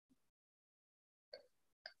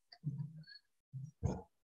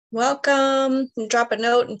Welcome. Drop a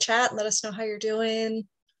note in chat. Let us know how you're doing.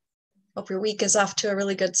 Hope your week is off to a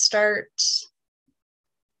really good start.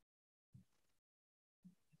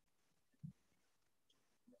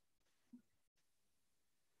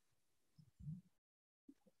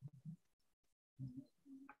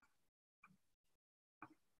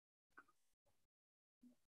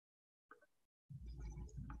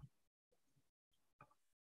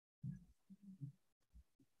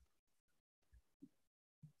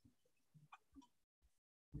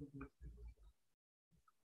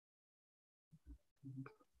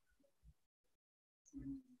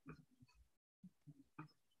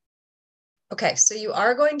 Okay, so you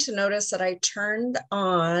are going to notice that I turned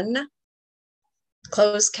on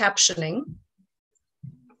closed captioning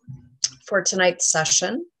for tonight's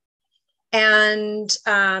session. And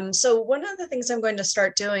so one of the things I'm going to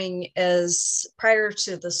start doing is prior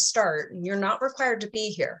to the start, you're not required to be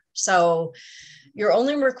here. So you're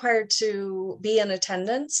only required to be in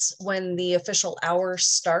attendance when the official hour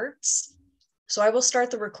starts. So I will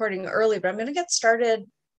start the recording early, but I'm going to get started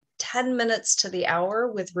 10 minutes to the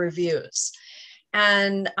hour with reviews.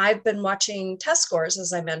 And I've been watching test scores,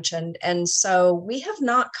 as I mentioned. And so we have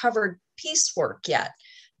not covered piecework yet.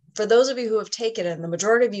 For those of you who have taken it, and the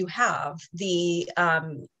majority of you have, the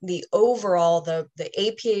overall, the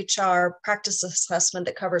aPHR practice assessment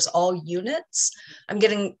that covers all units, I'm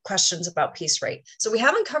getting questions about piece rate. So we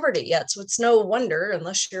haven't covered it yet. So it's no wonder,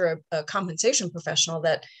 unless you're a compensation professional,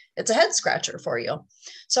 that it's a head scratcher for you.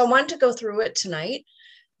 So I wanted to go through it tonight.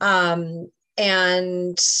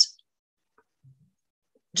 And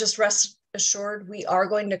just rest assured, we are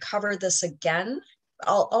going to cover this again.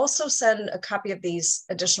 I'll also send a copy of these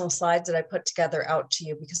additional slides that I put together out to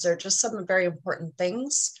you because they're just some very important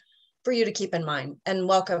things for you to keep in mind. And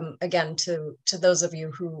welcome again to those of you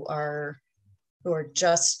who are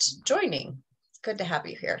just joining. It's good to have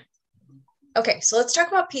you here. Okay, so let's talk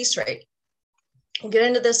about piece rate. We'll get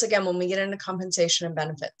into this again when we get into compensation and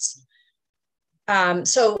benefits.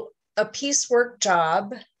 So a piecework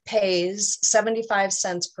job pays 75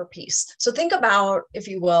 cents per piece. So think about, if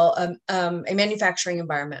you will, a manufacturing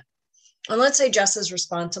environment. And let's say Jess is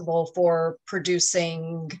responsible for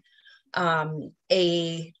producing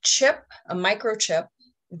a chip, a microchip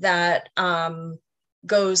that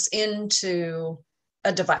goes into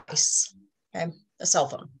a device, okay, a cell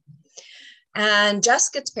phone. And Jess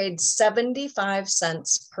gets paid 75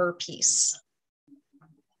 cents per piece.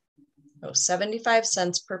 So 75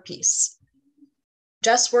 cents per piece.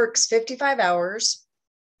 Jess works 55 hours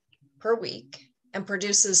per week and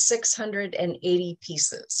produces 680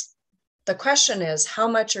 pieces. The question is, how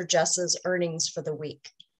much are Jess's earnings for the week?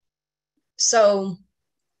 So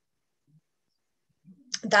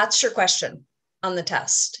that's your question on the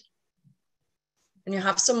test. And you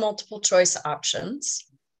have some multiple choice options.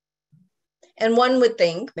 And one would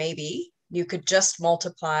think maybe you could just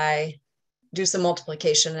multiply, do some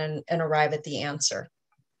multiplication and arrive at the answer.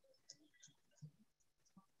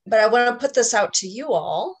 But I want to put this out to you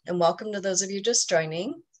all, and welcome to those of you just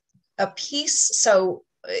joining. A piece, so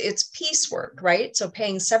it's piecework, right? So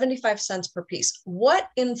paying 75 cents per piece. What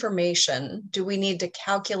information do we need to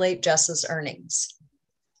calculate Jess's earnings?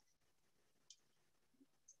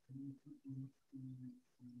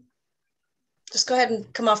 Just go ahead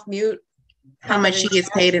and come off mute. How much she gets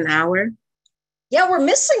paid an hour? Yeah, we're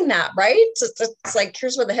missing that, right? It's like,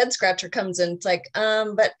 here's where the head scratcher comes in. It's like,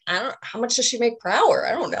 but how much does she make per hour?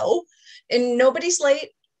 I don't know. And nobody's late.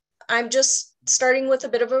 I'm just starting with a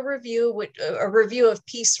bit of a review of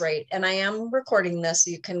piece rate. And I am recording this,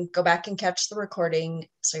 so you can go back and catch the recording.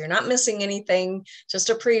 So you're not missing anything, just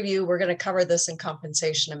a preview. We're going to cover this in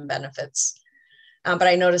compensation and benefits. But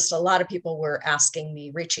I noticed a lot of people were asking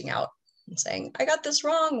me, reaching out and saying, I got this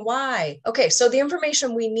wrong. Why? Okay, so the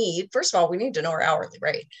information we need, first of all, we need to know her hourly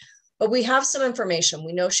rate. But we have some information.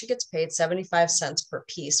 We know she gets paid 75 cents per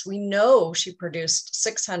piece. We know she produced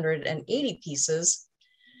 680 pieces.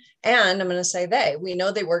 And I'm going to say we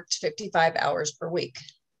know they worked 55 hours per week.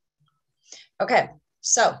 Okay,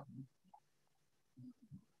 so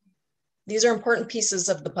these are important pieces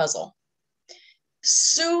of the puzzle.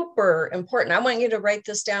 Super important. I want you to write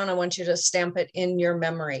this down. I want you to stamp it in your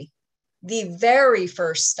memory. The very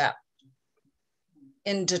first step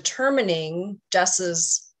in determining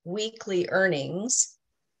Jess's weekly earnings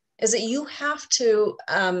is that you have to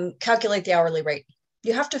calculate the hourly rate.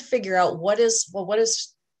 You have to figure out what is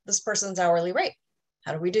this person's hourly rate?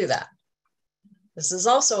 How do we do that? This is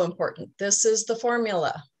also important. This is the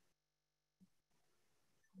formula.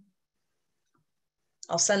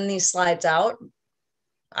 I'll send these slides out.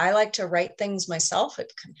 I like to write things myself.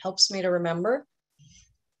 It helps me to remember.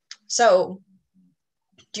 So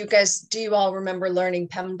Do you all remember learning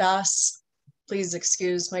PEMDAS? Please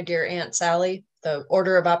excuse my dear Aunt Sally, the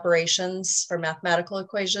order of operations for mathematical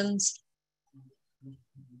equations.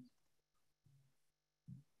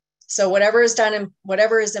 So whatever is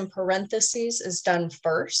in parentheses is done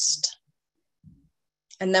first.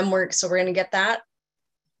 And then we're going to get that.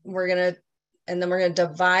 And then we're going to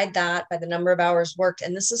divide that by the number of hours worked.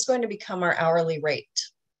 And this is going to become our hourly rate.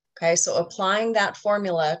 Okay, so applying that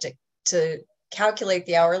formula to calculate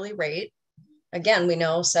the hourly rate, again, we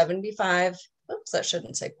know 75, oops, that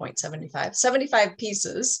shouldn't say 0.75, 75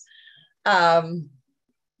 pieces.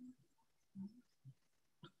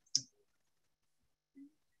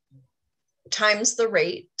 Times the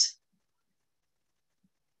rate.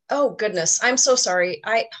 Oh goodness, I'm so sorry.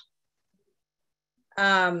 I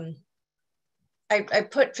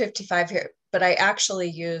put 55 here, but I actually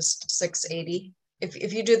used 680.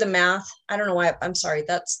 If you do the math, I don't know why, I'm sorry,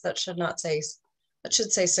 that should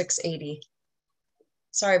say 680.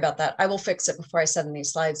 Sorry about that. I will fix it before I send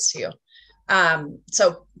these slides to you.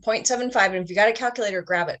 So 0.75, and if you got a calculator,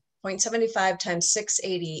 grab it. 0.75 times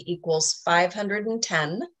 680 equals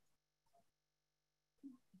 510.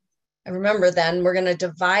 And remember then, we're going to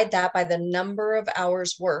divide that by the number of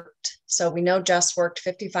hours worked. So we know Jess worked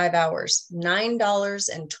 55 hours.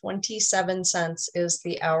 $9.27 is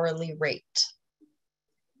the hourly rate.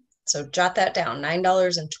 So jot that down.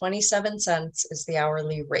 $9.27 is the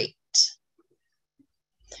hourly rate.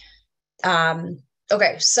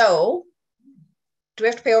 Okay, so do we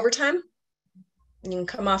have to pay overtime? You can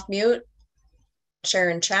come off mute, share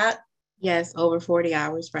in chat. Yes, over 40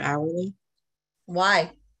 hours for hourly. Why?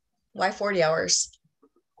 Why 40 hours?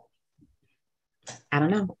 I don't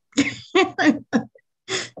know. The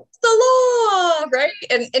law, right?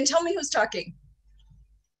 And tell me who's talking.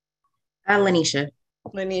 Lanisha.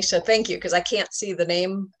 Lanisha, thank you, because I can't see the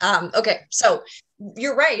name. Okay, so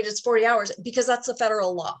you're right, it's 40 hours because that's the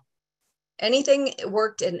federal law. Anything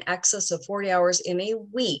worked in excess of 40 hours in a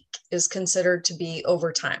week is considered to be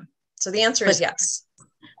overtime. So the answer is yes.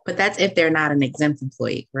 But that's if they're not an exempt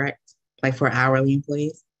employee, correct? Like for hourly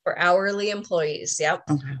employees? For hourly employees, yep.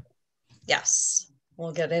 Okay. Yes,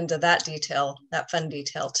 we'll get into that detail, that fun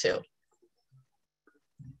detail too.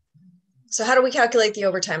 So how do we calculate the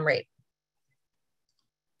overtime rate?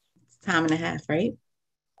 Time and a half, right?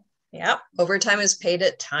 Yep, overtime is paid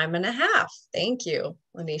at time and a half. Thank you,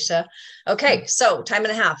 Lanisha. Okay, so time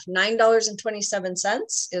and a half,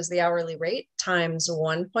 $9.27 is the hourly rate times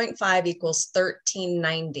 1.5 equals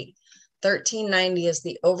 $13.90. $13.90 is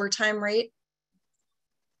the overtime rate.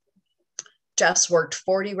 Jess worked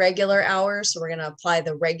 40 regular hours, so we're going to apply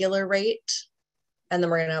the regular rate, and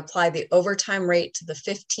then we're going to apply the overtime rate to the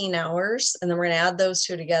 15 hours, and then we're going to add those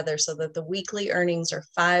two together so that the weekly earnings are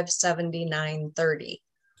 $579.30.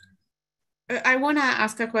 I want to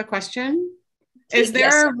ask a quick question. Is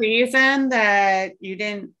there a reason that you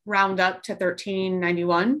didn't round up to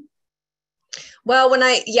 1391? Well,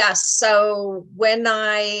 so when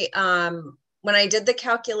I did the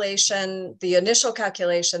calculation, the initial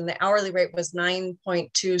calculation, the hourly rate was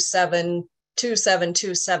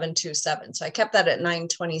 9.27272727. So I kept that at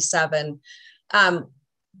 927.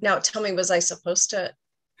 Now tell me, was I supposed to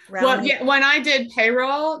round? Well, yeah, when I did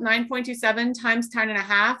payroll, 9.27 times 10 and a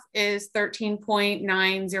half is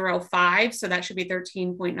 13.905. So that should be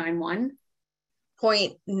 13.91.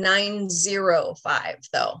 0.905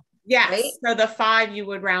 though. Yes. Right? So the 5 you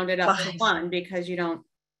would round it up to 1 because you don't.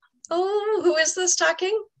 Oh, who is this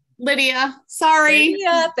talking? Lydia, sorry.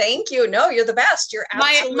 Lydia, thank you. No, you're the best. You're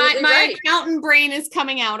absolutely my right. accountant brain is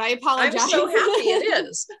coming out. I apologize. I'm so happy it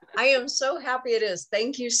is. I am so happy it is.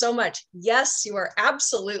 Thank you so much. Yes, you are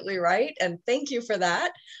absolutely right. And thank you for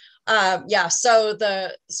that. Yeah, so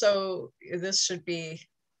this should be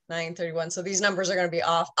 931. So these numbers are going to be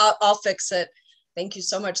off. I'll fix it. Thank you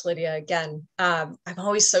so much, Lydia. Again, I'm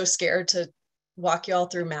always so scared to walk you all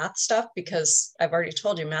through math stuff because I've already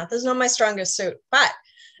told you math is not my strongest suit, but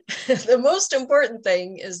the most important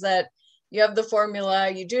thing is that you have the formula.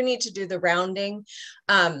 You do need to do the rounding,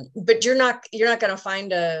 but you're not going to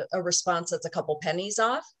find a response that's a couple pennies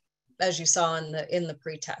off, as you saw in the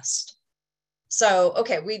pretest. So,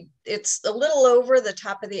 okay, it's a little over the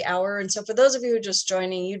top of the hour. And so for those of you who are just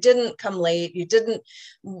joining, you didn't come late.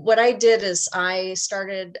 What I did is I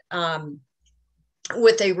started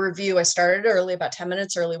with a review. I started early, about 10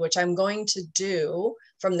 minutes early, which I'm going to do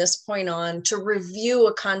from this point on to review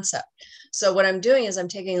a concept. So what I'm doing is I'm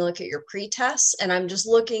taking a look at your pre-tests and I'm just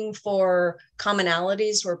looking for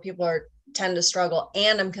commonalities where people tend to struggle.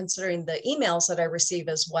 And I'm considering the emails that I receive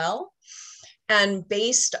as well. And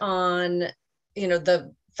based on,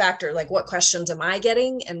 the factor, like what questions am I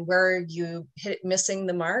getting and where are you missing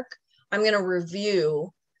the mark? I'm going to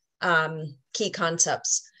review key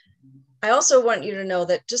concepts. I also want you to know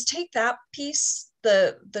that just take that piece,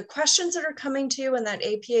 the questions that are coming to you in that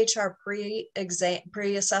aPHR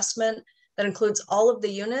pre-assessment that includes all of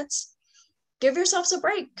the units. Give yourselves a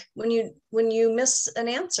break when you miss an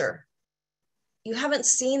answer. You haven't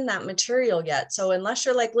seen that material yet. So unless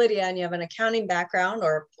you're like Lydia and you have an accounting background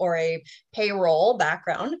or a payroll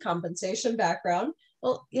background, compensation background,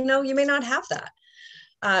 well, you may not have that.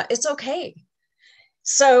 It's okay.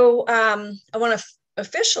 So I want to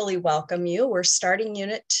officially welcome you. We're starting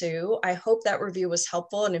Unit 2. I hope that review was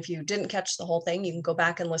helpful. And if you didn't catch the whole thing, you can go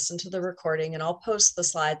back and listen to the recording, and I'll post the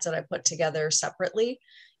slides that I put together separately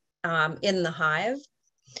in the Hive.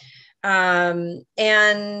 And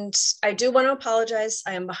I do want to apologize.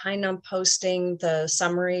 I am behind on posting the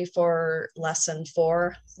summary for lesson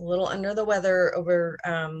 4, a little under the weather over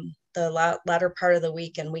the latter part of the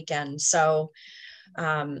week and weekend. So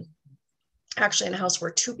actually in a house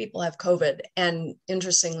where 2 people have COVID, and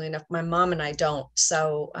interestingly enough, my mom and I don't.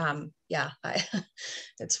 So yeah,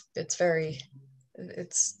 it's very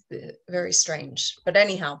strange, but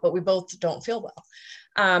anyhow, but we both don't feel well.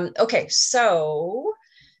 Okay, so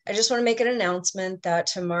I just want to make an announcement that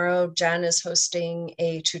tomorrow Jen is hosting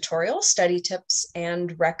a tutorial, study tips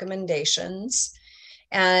and recommendations.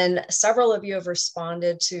 And several of you have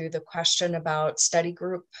responded to the question about study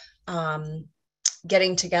group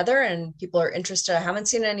getting together, and people are interested. I haven't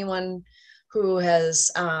seen anyone who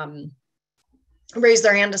has raised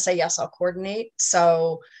their hand to say, yes, I'll coordinate.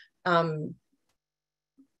 So let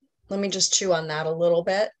me just chew on that a little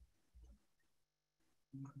bit.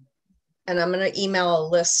 And I'm going to email a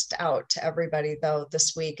list out to everybody though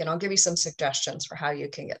this week, and I'll give you some suggestions for how you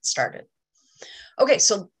can get started. Okay,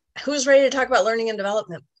 so who's ready to talk about learning and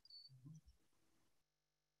development?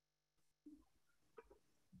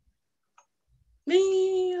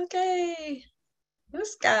 Me, okay.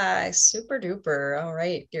 This guy, super duper. All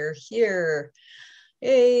right, you're here.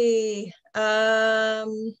 Hey,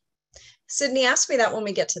 Sydney, ask me that when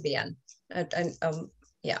we get to the end.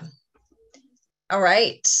 Yeah. All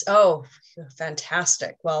right. Oh,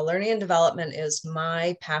 fantastic. Well, learning and development is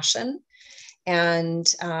my passion. And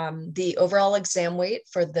the overall exam weight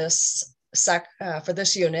for this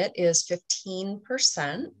unit is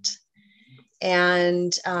 15%.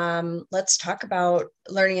 And let's talk about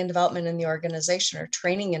learning and development in the organization, or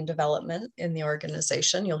training and development in the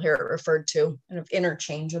organization. You'll hear it referred to kind of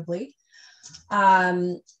interchangeably.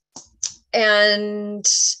 And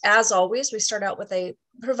as always, we start out with a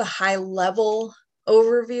sort of a high level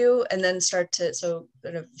overview, and then start to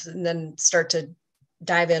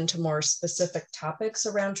dive into more specific topics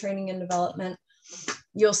around training and development.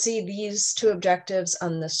 You'll see these 2 objectives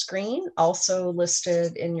on the screen, also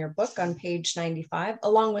listed in your book on page 95,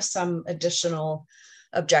 along with some additional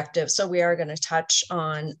objectives. So we are going to touch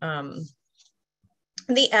on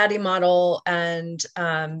the ADDIE model and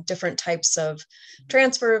different types of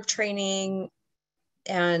transfer of training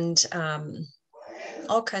and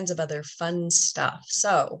all kinds of other fun stuff.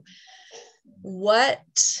 So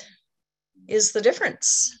what is the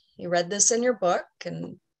difference? You read this in your book,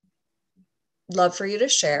 and love for you to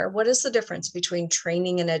share. What is the difference between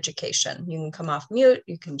training and education? You can come off mute,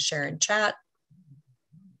 you can share in chat.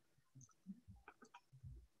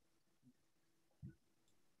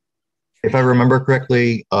 If I remember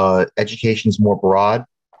correctly, education is more broad.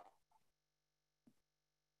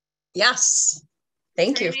 Yes.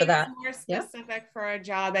 Thank you for that. More specific for a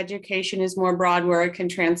job. Education is more broad, where it can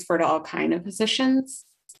transfer to all kinds of positions.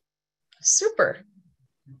 Super.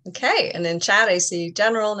 Okay, and in chat, I see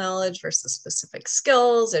general knowledge versus specific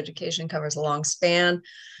skills. Education covers a long span.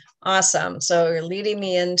 Awesome. So you're leading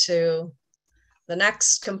me into the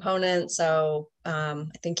next component. So I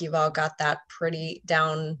think you've all got that pretty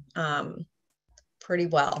down pretty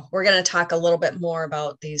well. We're going to talk a little bit more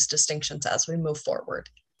about these distinctions as we move forward.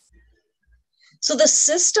 So the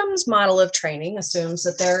systems model of training assumes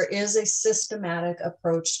that there is a systematic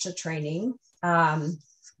approach to training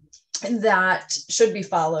that should be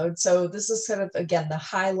followed. So this is kind of, again, the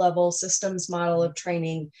high level systems model of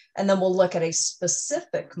training. And then we'll look at a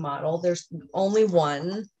specific model. There's only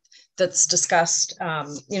one that's discussed,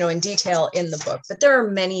 in detail in the book, but there are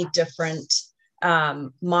many different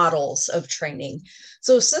models of training.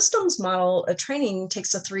 So systems model of training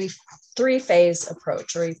takes a three-phase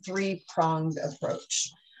approach, or a 3-pronged approach.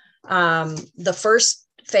 The first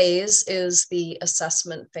phase is the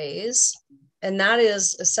assessment phase. And that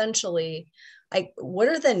is essentially, like, what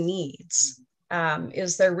are the needs?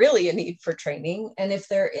 Is there really a need for training? And if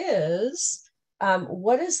there is,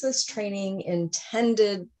 what is this training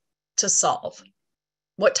intended to solve?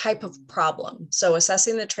 What type of problem? So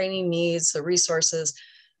assessing the training needs, the resources,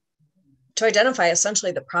 to identify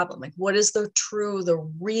essentially the problem. Like, what is the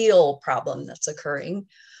real problem that's occurring?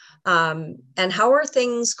 And how are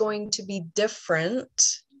things going to be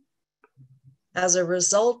different as a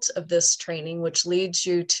result of this training, which leads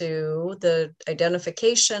you to the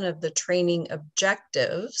identification of the training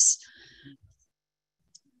objectives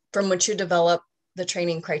from which you develop the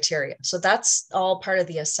training criteria. So that's all part of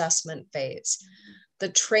the assessment phase. The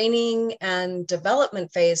training and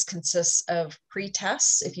development phase consists of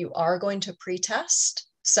pre-tests, if you are going to pre-test.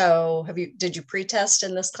 So did you pre-test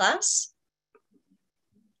in this class?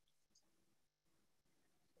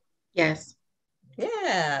 Yes.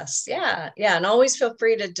 Yes, yeah. And always feel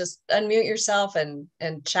free to just unmute yourself and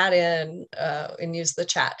chat in and use the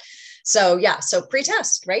chat. So yeah, so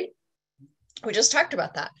pre-test, right? We just talked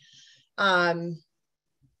about that.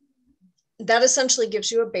 That essentially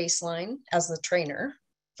gives you a baseline as the trainer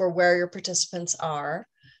for where your participants are.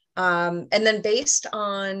 And then based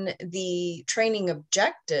on the training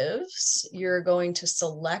objectives, you're going to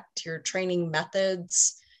select your training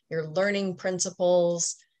methods, your learning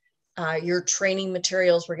principles, your training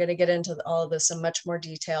materials. We're going to get into all of this in much more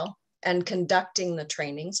detail, and conducting the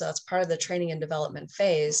training. So that's part of the training and development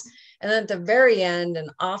phase. And then at the very end, and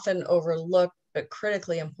often overlooked, but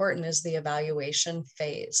critically important, is the evaluation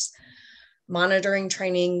phase. Monitoring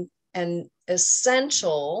training and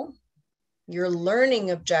essential, your learning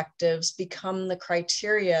objectives become the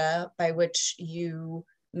criteria by which you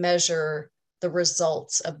measure the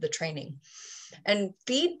results of the training. And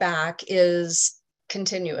feedback is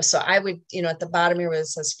continuous. So I would, at the bottom here where it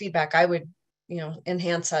says feedback, I would,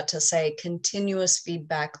 enhance that to say continuous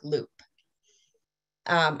feedback loop.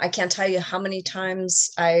 I can't tell you how many times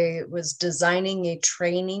I was designing a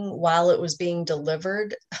training while it was being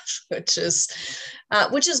delivered, which is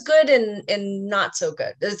good and not so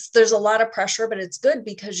good. There's a lot of pressure, but it's good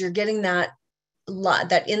because you're getting that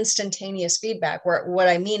instantaneous feedback. Where what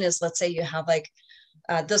I mean is, let's say you have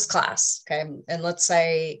this class, okay, and let's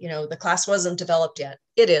say the class wasn't developed yet.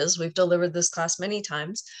 It is. We've delivered this class many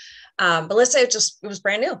times, but let's say it was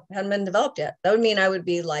brand new, it hadn't been developed yet. That would mean I would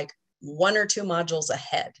be like 1 or 2 modules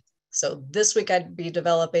ahead. So this week I'd be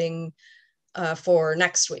developing for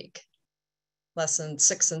next week, lessons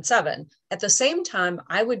 6 and 7. At the same time,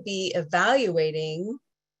 I would be evaluating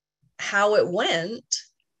how it went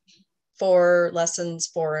for lessons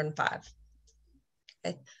 4 and 5.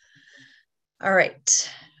 Okay. All right.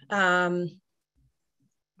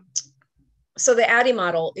 So the ADDIE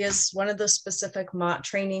model is one of the specific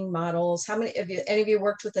training models. How many of you, any of you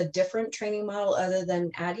worked with a different training model other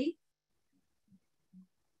than ADDIE?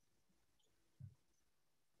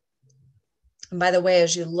 And by the way,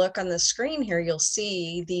 as you look on the screen here, you'll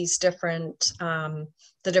see these different, the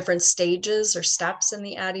different stages or steps in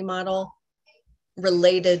the ADDIE model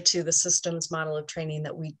related to the systems model of training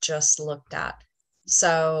that we just looked at.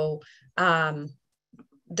 So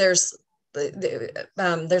there's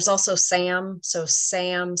also SAM. So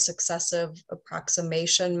SAM, successive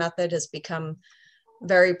approximation method, has become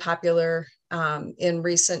very popular in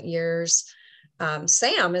recent years.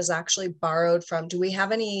 SAM is actually borrowed from, do we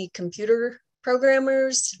have any computer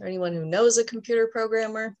programmers, or anyone who knows a computer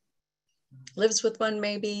programmer, lives with one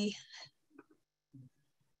maybe?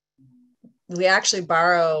 We actually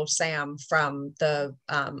borrow SAM from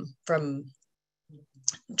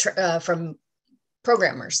from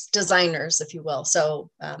programmers, designers, if you will.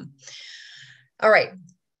 So, all right.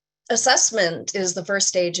 Assessment is the first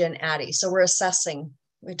stage in ADDIE. So we're assessing.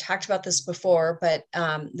 We talked about this before, but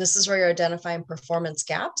this is where you're identifying performance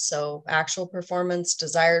gaps. So actual performance,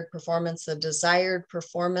 desired performance. The desired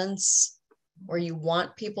performance, where you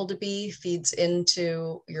want people to be, feeds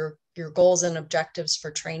into your goals and objectives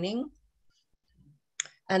for training.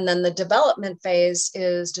 And then the development phase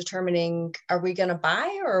is determining, are we going to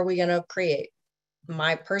buy or are we going to create?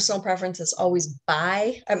 My personal preference is always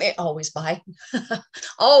buy. I mean, always buy,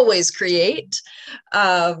 always create,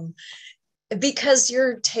 because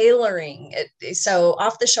you're tailoring it. So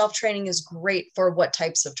off-the-shelf training is great for what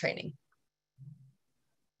types of training?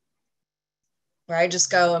 Where I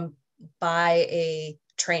just go and buy a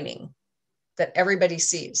training that everybody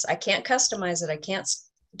sees. I can't customize it. I can't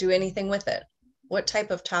do anything with it. What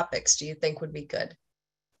type of topics do you think would be good?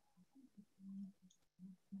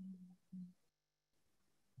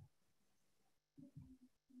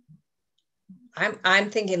 I'm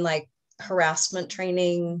thinking like harassment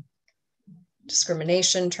training,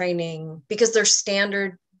 discrimination training, because they're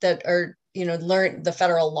standard that are, learn the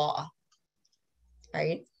federal law,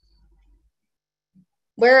 right?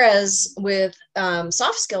 Whereas with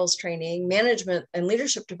soft skills training, management and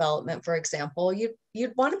leadership development, for example,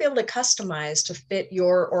 you'd want to be able to customize to fit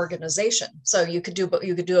your organization. So you could do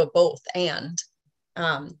a both and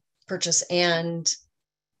purchase and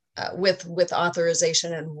with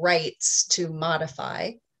authorization and rights to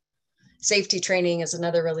modify. Safety training is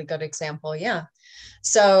another really good example. Yeah.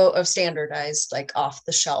 So of standardized, like off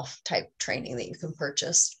the shelf type training that you can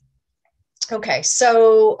purchase. Okay.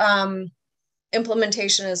 So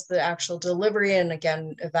implementation is the actual delivery. And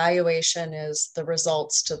again, evaluation is the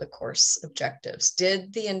results to the course objectives.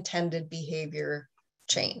 Did the intended behavior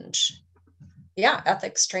change? Yeah.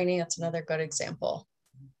 Ethics training. That's another good example.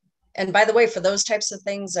 And by the way, for those types of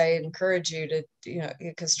things, I encourage you to,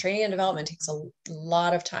 because training and development takes a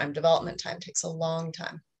lot of time. Development time takes a long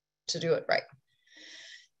time to do it right.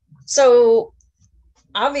 So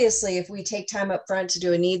obviously, if we take time up front to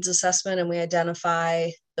do a needs assessment and we identify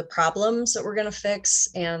the problems that we're going to fix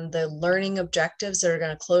and the learning objectives that are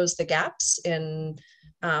going to close the gaps in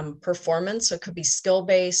performance, so it could be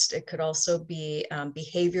skill-based, it could also be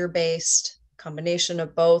behavior-based, combination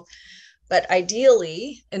of both. But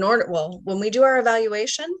ideally, when we do our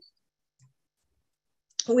evaluation,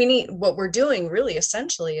 what we're doing really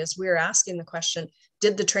essentially is we're asking the question,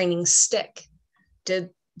 did the training stick?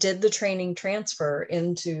 Did the training transfer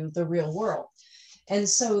into the real world? And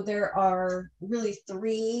so there are really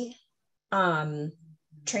 3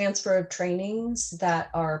 transfer of trainings that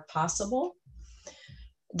are possible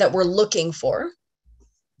that we're looking for.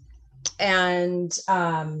 And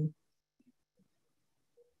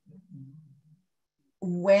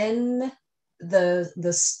when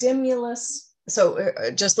the stimulus, so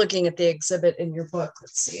just looking at the exhibit in your book,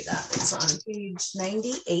 let's see, that it's on page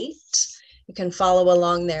 98. You can follow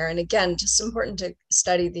along there. And again, just important to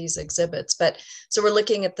study these exhibits. But so we're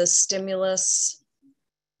looking at the stimulus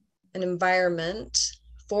and environment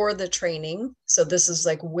for the training. So this is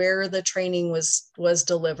like where the training was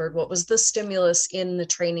delivered. What was the stimulus in the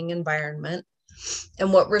training environment?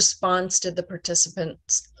 And what response did the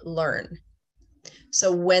participants learn?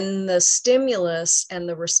 So when the stimulus and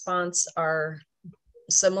the response are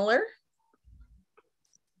similar,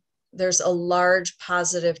 there's a large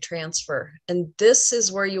positive transfer. And this is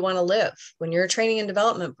where you want to live. When you're a training and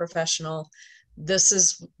development professional, this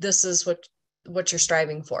is what you're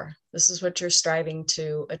striving for. This is what you're striving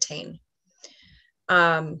to attain.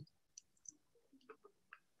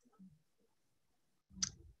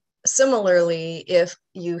 Similarly, if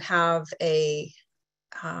you have a,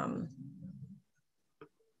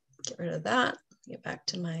 get rid of that, get back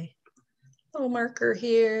to my little marker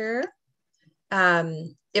here.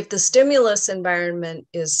 If the stimulus environment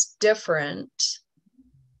is different,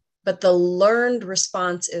 but the learned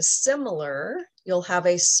response is similar, you'll have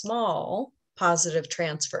a small positive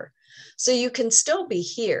transfer. So you can still be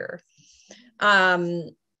here.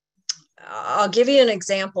 I'll give you an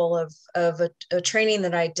example of a training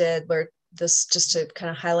that I did where this, just to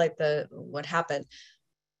kind of highlight what happened.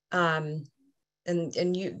 And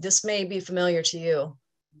this may be familiar to you.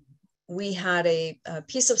 We had a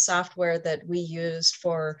piece of software that we used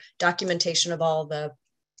for documentation of all the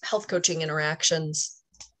health coaching interactions.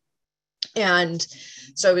 And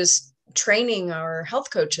so I was training our health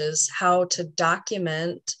coaches how to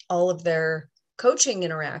document all of their coaching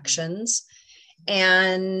interactions.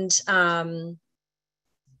 And about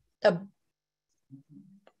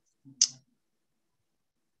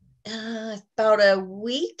a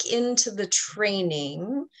week into the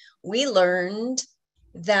training, we learned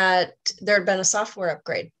that there had been a software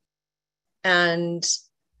upgrade and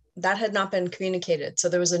that had not been communicated. So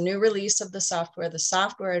there was a new release of the software. The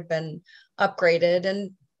software had been upgraded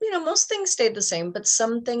and, most things stayed the same, but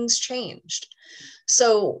some things changed.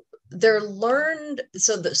 So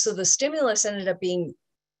so the stimulus ended up being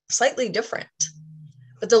slightly different,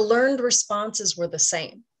 but the learned responses were the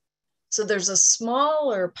same. So there's a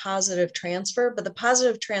smaller positive transfer, but the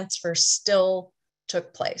positive transfer still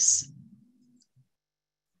took place.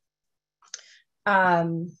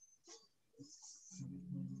 In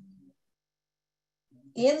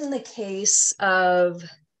the case of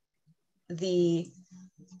the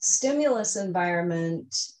stimulus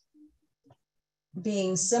environment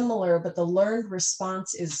being similar, but the learned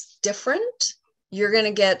response is different, you're going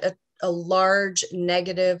to get a large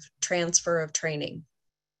negative transfer of training.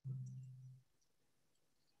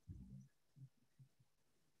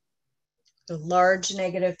 A large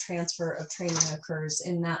negative transfer of training occurs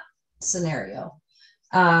in that scenario.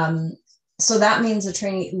 So that means the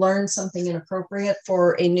trainee learned something inappropriate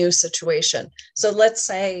for a new situation. So let's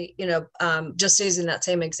say, just using that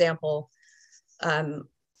same example,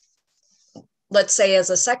 let's say as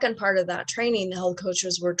a second part of that training, the health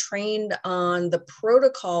coaches were trained on the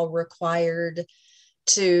protocol required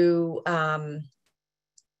to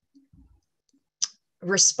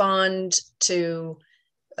respond to,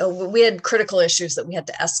 we had critical issues that we had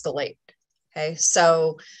to escalate. Okay.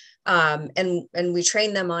 So, and we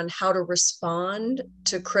trained them on how to respond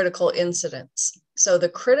to critical incidents. So the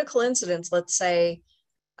critical incidents, let's say,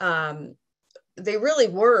 they really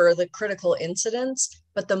were the critical incidents,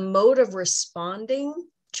 but the mode of responding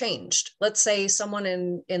changed. Let's say someone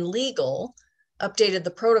in legal updated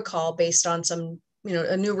the protocol based on some,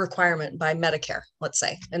 a new requirement by Medicare, let's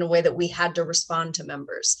say, in a way that we had to respond to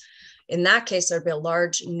members. In that case, there'd be a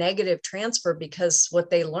large negative transfer because what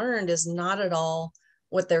they learned is not at all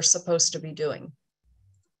what they're supposed to be doing.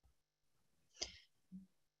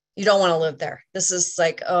 You don't want to live there. This is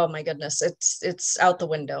like, oh my goodness, it's out the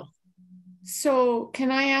window. So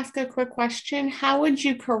can I ask a quick question? How would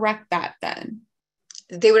you correct that then?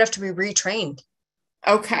 They would have to be retrained.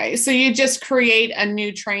 Okay. So you just create a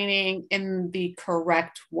new training in the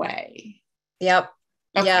correct way. Yep.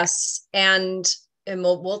 Okay. Yes. And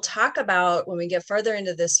we'll talk about, when we get further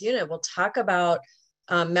into this unit, we'll talk about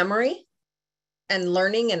memory and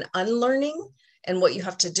learning and unlearning and what you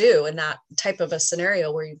have to do in that type of a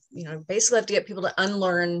scenario where you basically have to get people to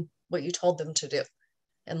unlearn what you told them to do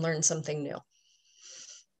and learn something new.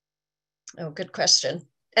 Oh, good question.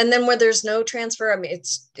 And then where there's no transfer, I mean,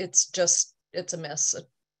 it's a mess,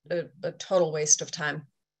 a total waste of time.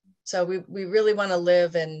 So we really want to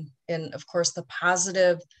live in, of course, the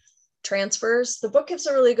positive transfers. The book gives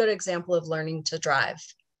a really good example of learning to drive.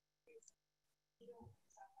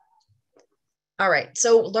 All right,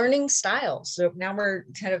 so learning styles. So now we're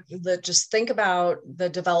kind of just think about the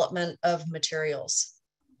development of materials.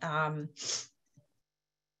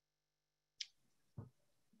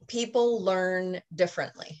 People learn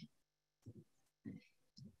differently.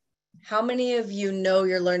 How many of you know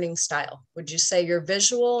your learning style? Would you say you're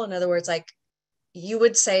visual? In other words, like you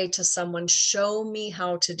would say to someone, show me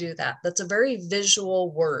how to do that. That's a very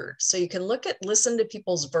visual word. So you can listen to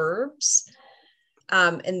people's verbs,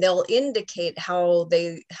 and they'll indicate how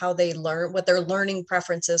they learn, what their learning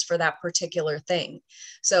preference is for that particular thing.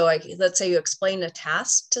 So let's say you explain a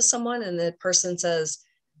task to someone and the person says,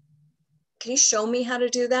 can you show me how to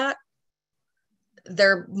do that?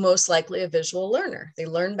 They're most likely a visual learner. They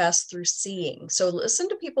learn best through seeing. So listen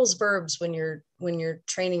to people's verbs when you're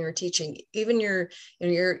training or teaching, even your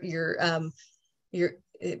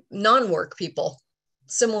non-work people,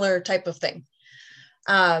 similar type of thing.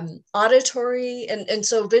 Auditory, and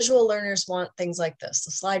so visual learners want things like this, the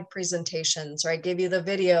slide presentations, or I gave you the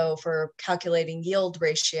video for calculating yield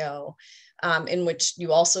ratio, in which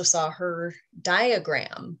you also saw her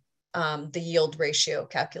diagram, the yield ratio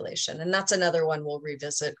calculation. And that's another one we'll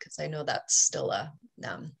revisit because I know that's still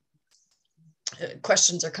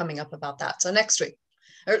questions are coming up about that. So next week,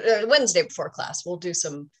 or Wednesday before class, we'll do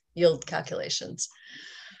some yield calculations.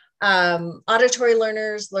 Auditory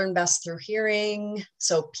learners learn best through hearing.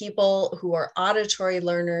 So people who are auditory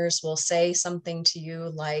learners will say something to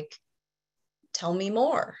you like, tell me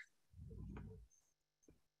more.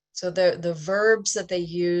 So the verbs that they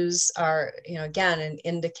use are, again, an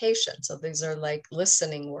indication. So these are like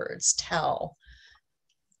listening words: tell,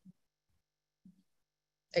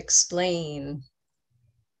 explain.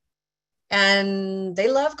 And they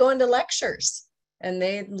love going to lectures and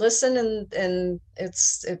they listen, and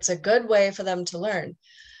it's a good way for them to learn.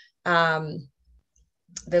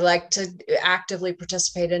 They like to actively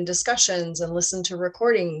participate in discussions and listen to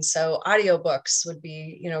recordings. So audiobooks would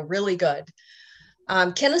be, really good.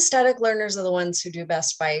 Kinesthetic learners are the ones who do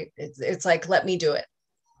best by, it's like, let me do it.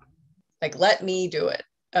 Like, let me do it.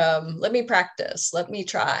 Let me practice. Let me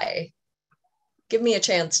try. Give me a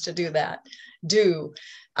chance to do that. So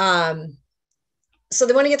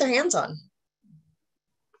they want to get their hands on.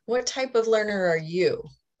 What type of learner are you?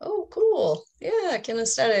 Oh, cool. Yeah,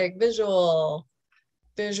 kinesthetic, visual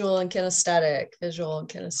and kinesthetic, visual and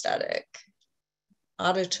kinesthetic,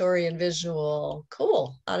 auditory and visual.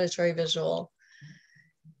 Cool. Auditory, visual.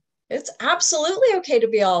 It's absolutely okay to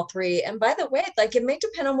be all three. And by the way, like, it may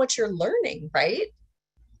depend on what you're learning, right?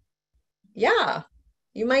 Yeah.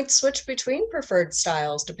 You might switch between preferred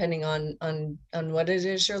styles depending on what it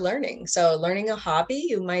is you're learning. So learning a hobby,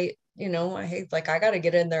 you might, I got to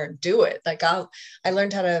get in there and do it. Like I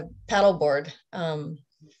learned how to paddleboard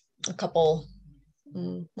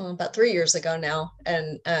about 3 years ago now.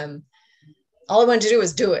 And all I wanted to do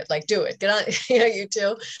was do it, get on, you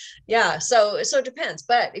too. Yeah. So it depends.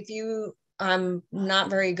 But if I'm not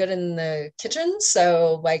very good in the kitchen.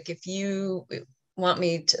 So like if you want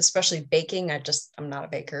me to, especially baking, I'm not a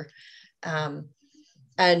baker.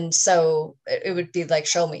 And so it would be like,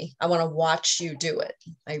 show me, I want to watch you do it.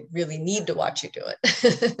 I really need to watch you do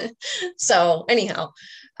it. So anyhow,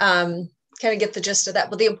 kind of get the gist of that.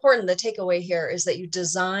 But the takeaway here is that you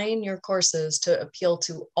design your courses to appeal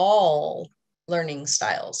to all learning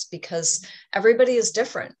styles, because everybody is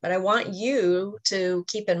different. But I want you to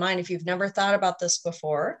keep in mind, if you've never thought about this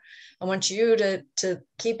before, I want you to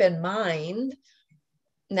keep in mind,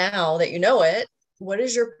 now that you know it, what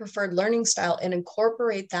is your preferred learning style, and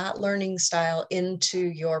incorporate that learning style into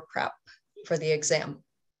your prep for the exam.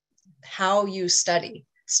 How you study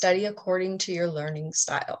according to your learning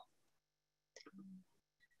style.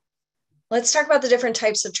 Let's talk about the different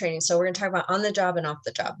types of training. So we're going to talk about on the job and off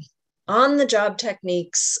the job. On the job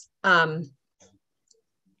techniques,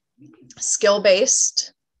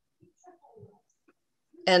 skill-based,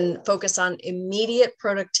 and focus on immediate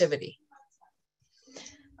productivity.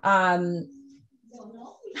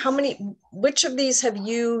 Which of these have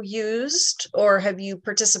you used or have you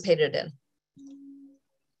participated in?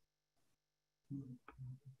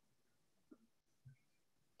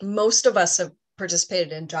 Most of us have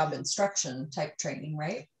participated in job instruction type training,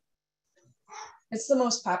 right? It's the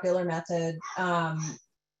most popular method,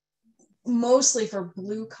 mostly for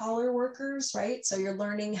blue collar workers, right? So you're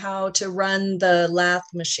learning how to run the lathe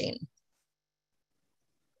machine.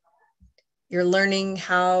 You're learning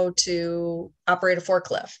how to operate a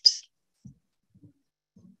forklift.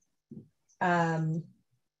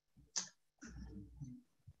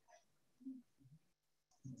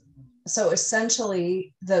 So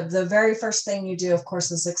essentially, the very first thing you do, of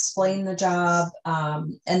course, is explain the job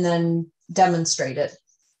and then demonstrate it.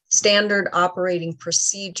 Standard operating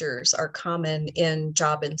procedures are common in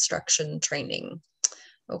job instruction training.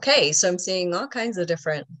 Okay, so I'm seeing all kinds of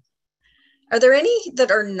different. Are there any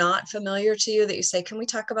that are not familiar to you that you say, can we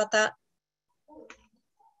talk about that?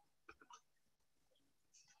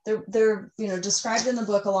 They're described in the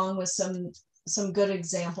book along with some good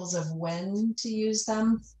examples of when to use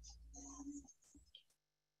them.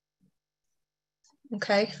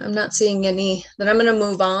 Okay, I'm not seeing any. Then I'm going to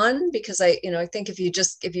move on, because I think if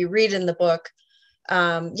you read in the book,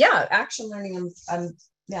 action learning.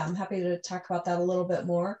 I'm happy to talk about that a little bit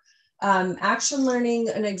more. Action learning,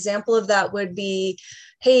 an example of that would be,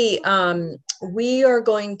 hey, we are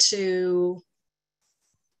going to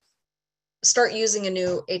start using a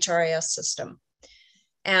new HRIS system.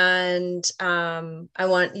 And I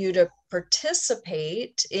want you to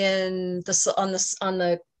participate in on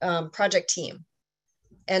the project team.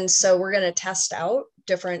 And so we're going to test out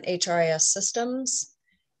different HRIS systems,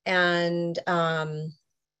 and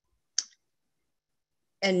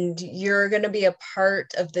you're going to be a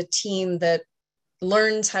part of the team that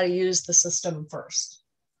learns how to use the system first.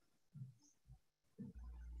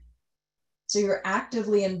 So you're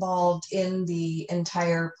actively involved in the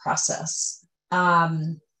entire process.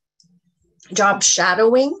 Job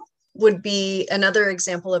shadowing would be another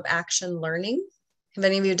example of action learning. Have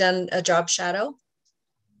any of you done a job shadow?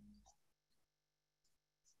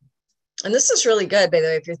 And this is really good, by the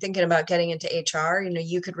way, if you're thinking about getting into HR,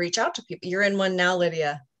 you could reach out to people. You're in one now,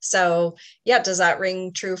 Lydia. So yeah, does that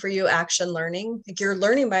ring true for you? Action learning, like you're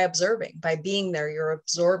learning by observing, by being there, you're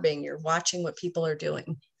absorbing, you're watching what people are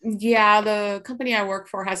doing. Yeah, the company I work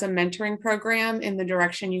for has a mentoring program in the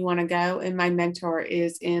direction you want to go. And my mentor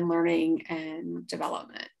is in learning and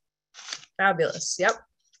development. Fabulous. Yep.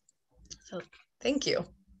 So thank you.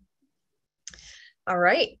 All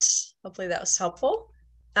right. Hopefully that was helpful.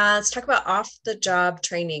 Let's talk about off-the-job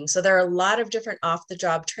training. So there are a lot of different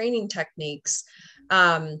off-the-job training techniques.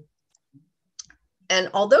 And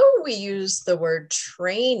although we use the word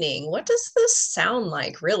training, what does this sound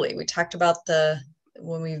like, really? We talked about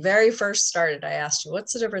when we very first started, I asked you,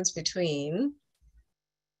 what's the difference between,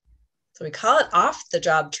 so we call it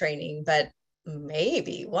off-the-job training, but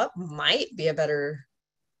maybe what might be a better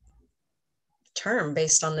term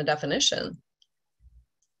based on the definition?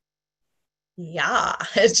 Yeah,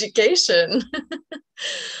 education,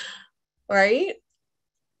 right?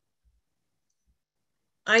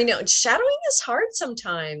 I know shadowing is hard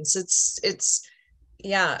sometimes.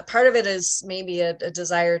 Yeah, part of it is maybe a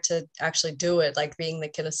desire to actually do it, like being the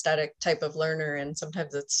kinesthetic type of learner. And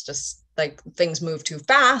sometimes it's just like things move too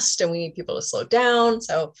fast and we need people to slow down.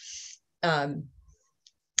 So,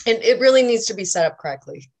 and it really needs to be set up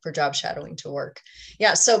correctly for job shadowing to work.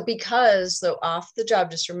 Yeah, so because though off the job,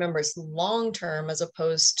 just remember it's long-term as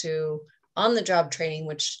opposed to on the job training,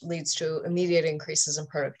 which leads to immediate increases in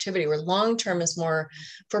productivity, where long-term is more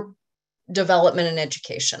for development and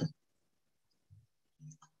education.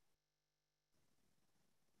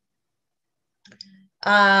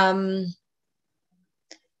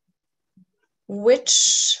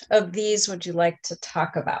 Which of these would you like to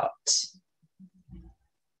talk about?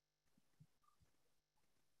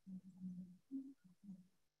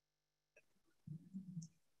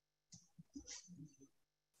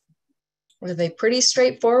 Were they pretty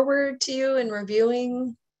straightforward to you in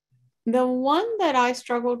reviewing? The one that I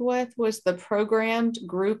struggled with was the programmed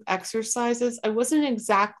group exercises. I wasn't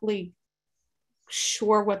exactly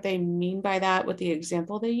sure what they mean by that with the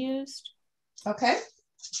example they used. Okay.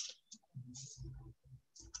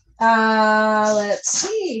 Let's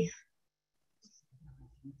see.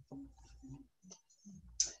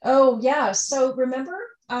 Oh, yeah. So remember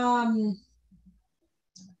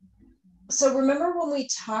when we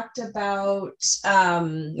talked about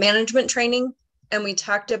management training, and we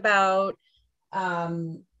talked about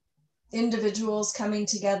individuals coming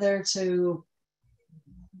together to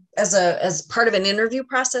as part of an interview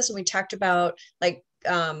process, and we talked about like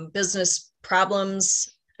business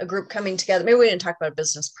problems, a group coming together. Maybe we didn't talk about a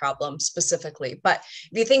business problem specifically, but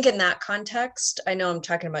if you think in that context, I know I'm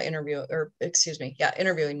talking about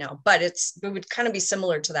interviewing now, but it would kind of be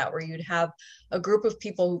similar to that, where you'd have a group of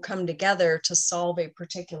people who come together to solve a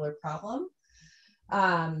particular problem.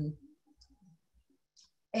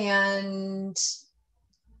 And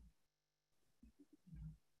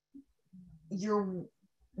you're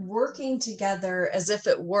working together as if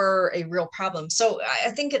it were a real problem. So I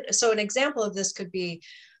think so an example of this could be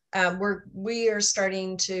we are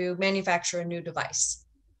starting to manufacture a new device,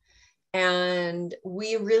 and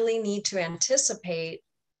we really need to anticipate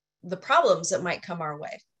the problems that might come our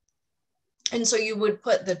way. And so you would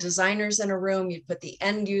put the designers in a room, you'd put the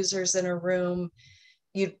end users in a room,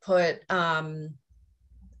 you'd put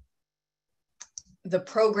the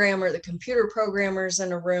programmer, the computer programmers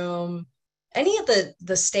in a room, any of the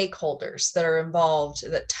stakeholders that are involved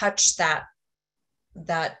that touch that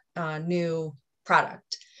new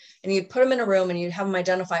product. And you'd put them in a room and you'd have them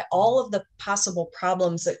identify all of the possible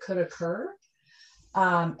problems that could occur.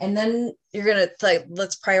 And then you're going to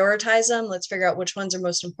let's prioritize them. Let's figure out which ones are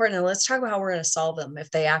most important. And let's talk about how we're going to solve them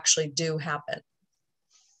if they actually do happen.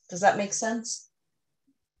 Does that make sense?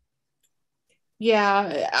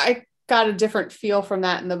 Yeah, I got a different feel from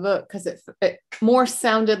that in the book, because it more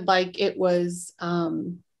sounded like it was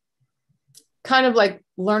kind of like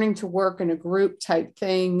learning to work in a group type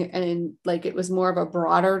thing, and like it was more of a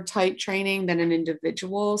broader type training than an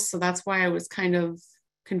individual. So that's why I was kind of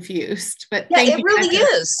confused. But yeah, it really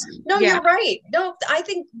is. No, yeah. You're right. No, I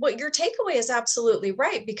think what your takeaway is absolutely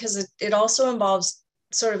right, because it also involves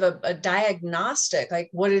sort of a diagnostic, like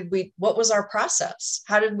what was our process?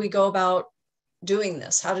 How did we go about doing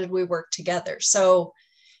this? How did we work together? So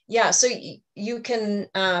yeah, so you can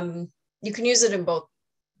use it in both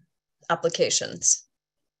applications.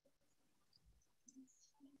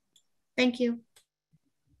 Thank you.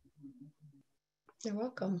 You're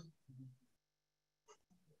welcome.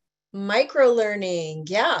 Microlearning.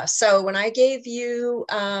 Yeah. So when I gave you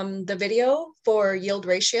the video for yield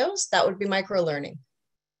ratios, that would be microlearning.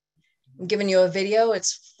 I'm giving you a video.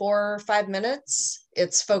 It's 4 or 5 minutes.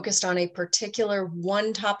 It's focused on a particular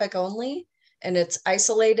one topic only, and it's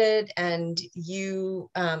isolated, and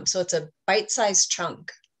so it's a bite-sized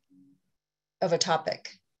chunk of a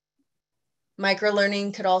topic.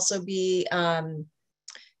 Microlearning could also be,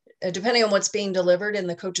 depending on what's being delivered in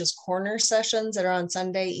the Coach's Corner sessions that are on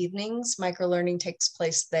Sunday evenings, microlearning takes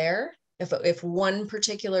place there. If one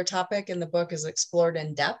particular topic in the book is explored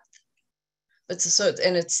in depth,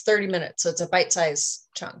 it's 30 minutes, so it's a bite-sized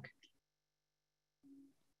chunk.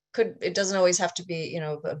 It doesn't always have to be,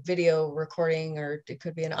 a video recording, or it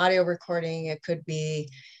could be an audio recording. It could be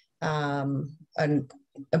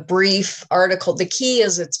a brief article. The key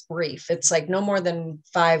is it's brief. It's like no more than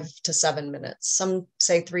 5 to 7 minutes. Some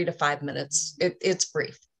say 3 to 5 minutes. It's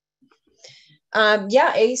brief.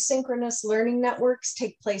 Asynchronous learning networks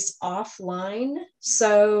take place offline.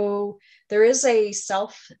 So there is a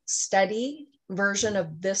self-study version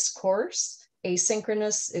of this course.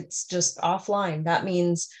 Asynchronous, it's just offline. That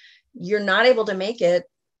means you're not able to make it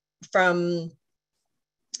from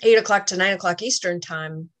 8 o'clock to 9 o'clock Eastern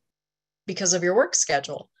time because of your work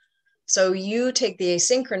schedule. So you take the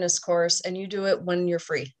asynchronous course and you do it when you're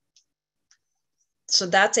free. So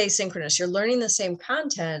that's asynchronous. You're learning the same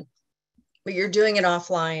content, but you're doing it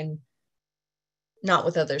offline, not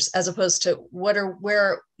with others, as opposed to what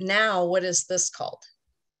is this called?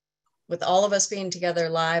 With all of us being together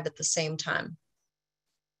live at the same time.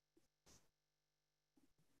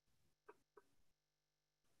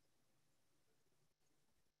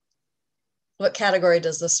 What category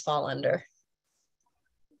does this fall under?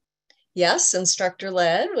 Yes,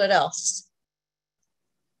 instructor-led. What else?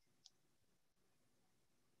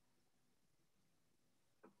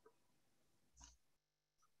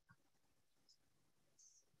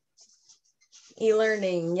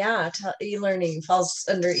 E-learning, yeah, e-learning falls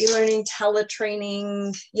under e-learning,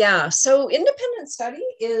 teletraining. Yeah, so independent study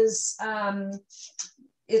is,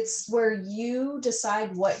 it's where you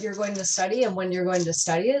decide what you're going to study and when you're going to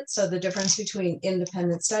study it. So the difference between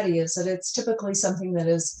independent study is that it's typically something that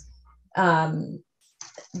is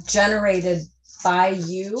generated by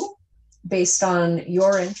you based on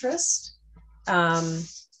your interest.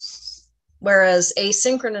 Whereas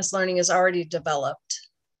asynchronous learning is already developed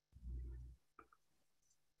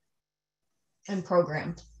and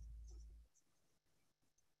programmed.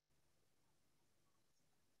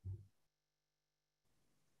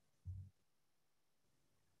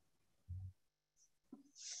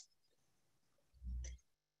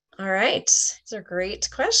 All right, these are great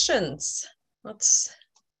questions. Let's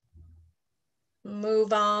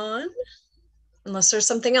move on. Unless there's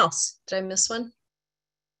something else. Did I miss one?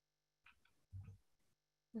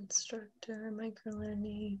 Instructor,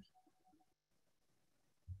 microlearning.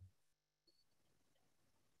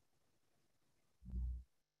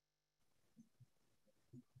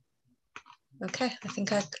 Okay, I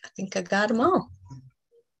think I got them all.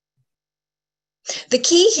 The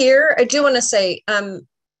key here, I do want to say,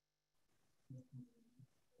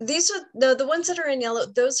 these are the ones that are in yellow.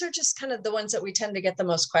 Those are just kind of the ones that we tend to get the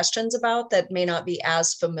most questions about that may not be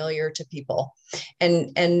as familiar to people.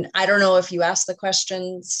 And I don't know if you ask the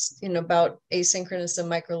questions, you know, about asynchronous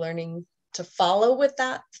and microlearning to follow with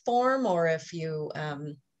that form, or if you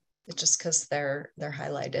it's just because they're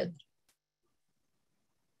highlighted.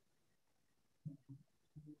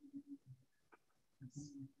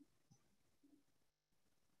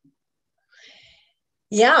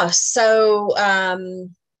 Yeah, so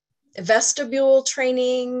vestibule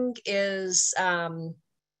training is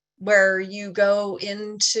where you go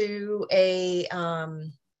into a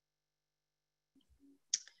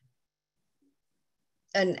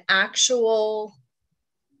an actual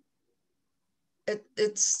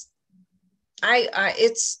it's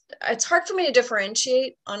hard for me to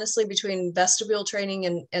differentiate, honestly, between vestibule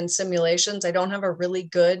training and simulations. I don't have a really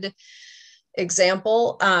good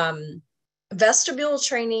example. Vestibule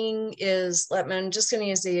training is, I'm just going to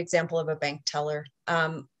use the example of a bank teller,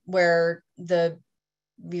 where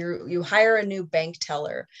you hire a new bank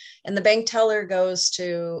teller, and the bank teller goes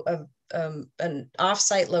to an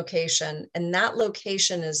offsite location, and that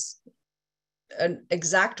location is an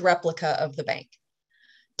exact replica of the bank,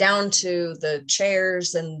 down to the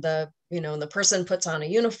chairs, and the person puts on a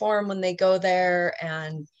uniform when they go there,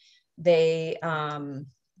 and they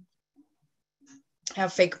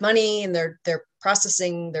have fake money, and they're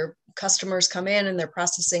processing, their customers come in and they're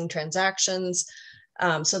processing transactions.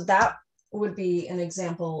 So that would be an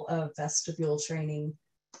example of vestibule training.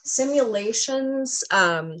 Simulations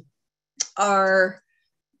are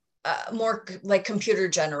more like computer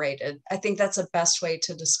generated. I think that's the best way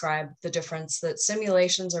to describe the difference, that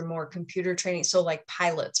simulations are more computer training. So like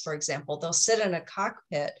pilots, for example, they'll sit in a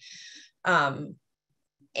cockpit and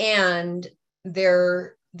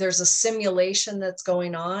there's a simulation that's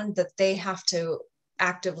going on that they have to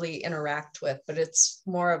actively interact with, but it's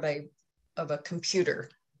more of a computer.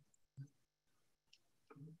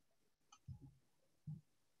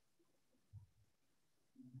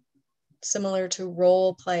 Similar to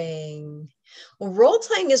role playing. Well, role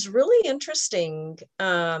playing is really interesting.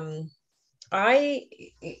 Raise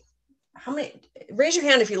your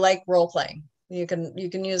hand if you like role playing. You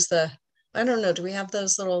can use the, I don't know, do we have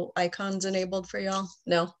those little icons enabled for y'all?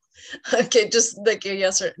 No. Okay, just like a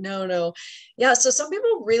yes or no. Yeah, so some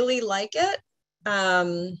people really like it.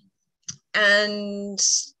 And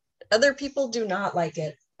other people do not like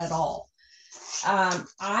it at all.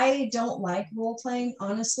 I don't like role playing,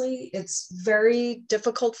 honestly. It's very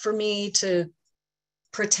difficult for me to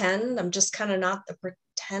pretend. I'm just kind of not the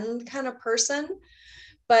pretend kind of person.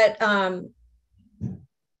 But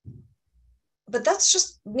that's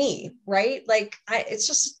just me, right? Like it's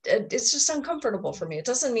just uncomfortable for me. It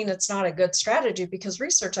doesn't mean it's not a good strategy, because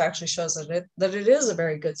research actually shows that it is a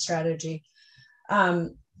very good strategy.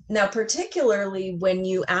 Now, particularly when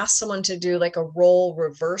you ask someone to do like a role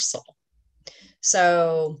reversal.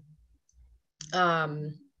 So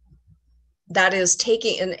that is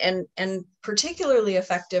taking and particularly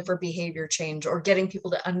effective for behavior change or getting people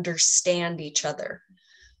to understand each other.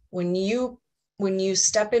 When you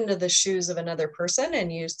step into the shoes of another person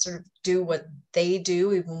and you sort of do what they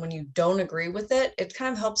do, even when you don't agree with it, it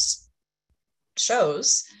kind of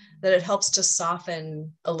shows that it helps to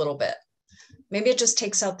soften a little bit. Maybe it just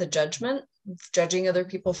takes out the judgment, judging other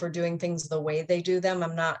people for doing things the way they do them.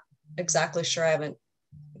 I'm not exactly sure. I haven't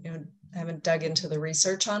dug into the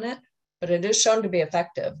research on it, but it is shown to be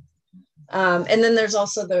effective. And then there's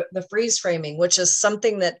also the freeze framing, which is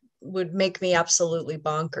something that would make me absolutely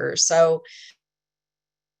bonkers. So,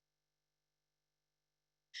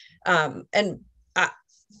 and I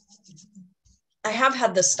have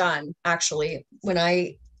had this done actually when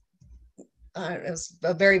it was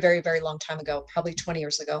a very, very, very long time ago, probably 20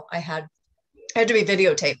 years ago. I had to be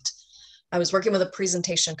videotaped. I was working with a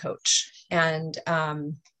presentation coach, and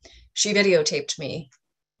she videotaped me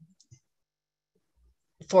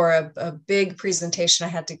for a big presentation I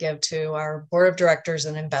had to give to our board of directors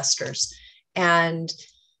and investors. And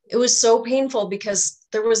it was so painful because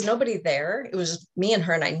there was nobody there. It was me and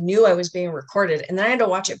her, and I knew I was being recorded. And then I had to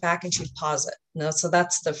watch it back, and she'd pause it. So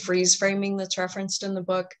that's the freeze framing that's referenced in the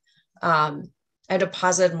book. I had to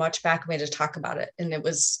pause it and watch back, and we had to talk about it. And it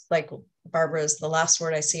was like, Barbara is the last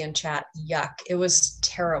word I see in chat. Yuck. It was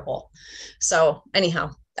terrible. So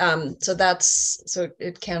anyhow, so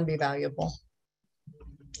it can be valuable.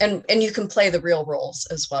 And you can play the real roles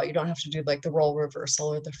as well. You don't have to do like the role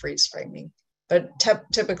reversal or the freeze framing, but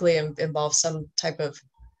typically involves some type of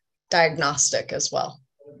diagnostic as well.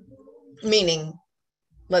 Meaning,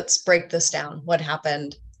 let's break this down. What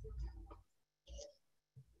happened?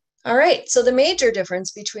 All right. So the major difference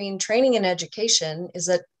between training and education is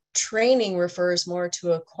that training refers more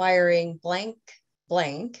to acquiring blank,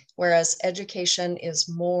 blank, whereas education is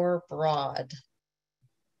more broad.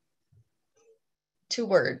 2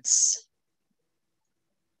 words.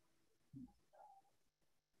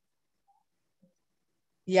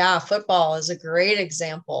 Yeah, football is a great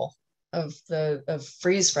example of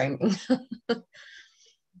freeze framing.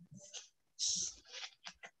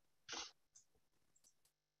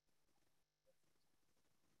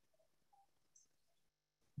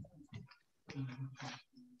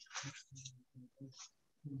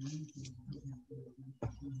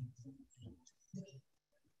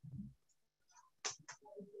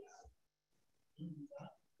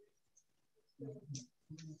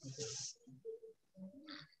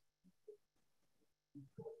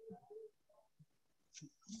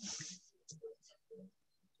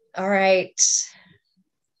 All right.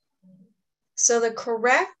 So the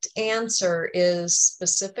correct answer is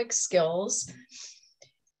specific skills.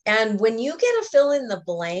 And when you get a fill in the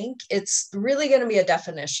blank, it's really going to be a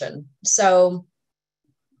definition. So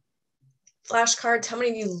flashcards, how many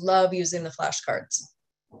of you love using the flashcards?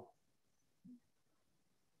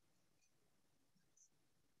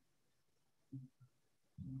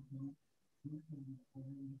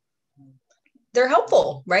 They're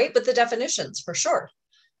helpful, right? But the definitions for sure.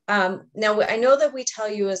 Now, I know that we tell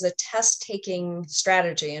you as a test taking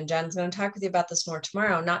strategy, and Jen's going to talk with you about this more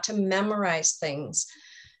tomorrow, not to memorize things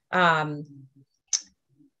as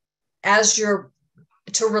you're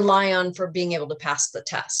to rely on for being able to pass the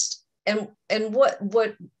test. And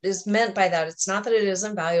what is meant by that, it's not that it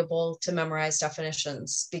isn't valuable to memorize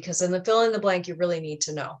definitions, because in the fill in the blank, you really need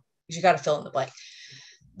to know. You got to fill in the blank.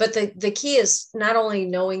 But the key is not only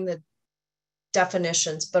knowing the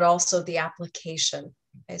definitions, but also the application.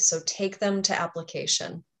 Okay, so take them to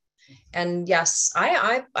application. And yes,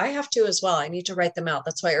 I have to as well. I need to write them out.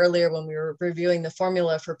 That's why earlier when we were reviewing the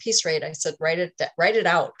formula for piece rate, I said, write it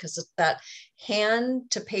out, because that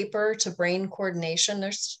hand to paper to brain coordination,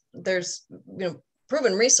 there's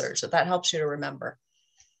proven research that helps you to remember.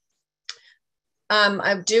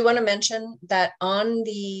 I do want to mention that on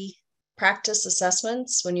the practice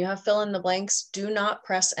assessments, when you have fill in the blanks, do not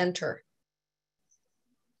press enter.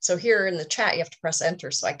 So here in the chat, you have to press enter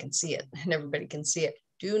so I can see it and everybody can see it.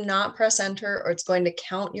 Do not press enter, or it's going to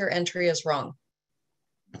count your entry as wrong.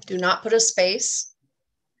 Do not put a space.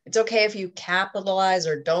 It's okay if you capitalize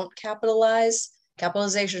or don't capitalize.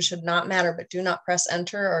 Capitalization should not matter, but do not press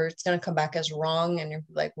enter, or it's going to come back as wrong. And you're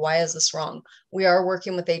like, why is this wrong? We are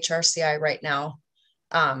working with HRCI right now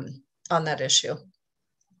on that issue.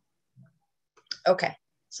 Okay,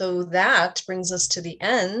 so that brings us to the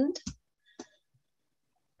end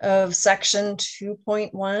of section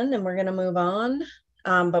 2.1, and we're going to move on.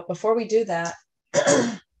 But before we do that,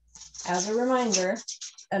 as a reminder,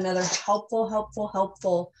 another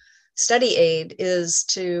helpful study aid is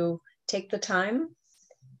to take the time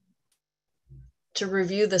to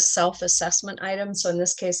review the self-assessment items. So in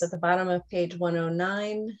this case, at the bottom of page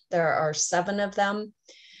 109, there are 7 of them.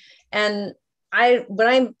 And when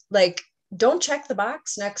I'm like, don't check the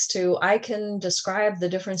box next to, I can describe the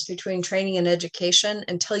difference between training and education,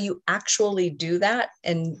 until you actually do that.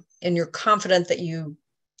 And you're confident that you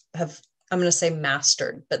have, I'm going to say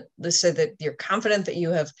mastered, but let's say that you're confident that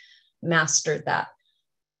you have mastered that.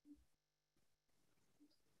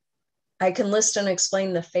 I can list and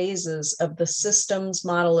explain the phases of the systems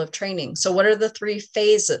model of training. So what are the 3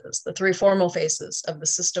 phases, the 3 formal phases of the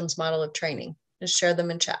systems model of training? Just share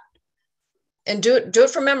them in chat. And do it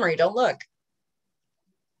from memory, don't look.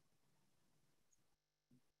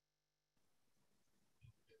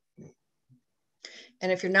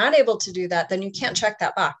 And if you're not able to do that, then you can't check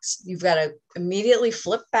that box. You've got to immediately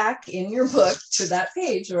flip back in your book to that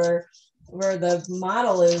page where the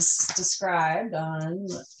model is described on,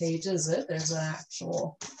 what page is it? There's an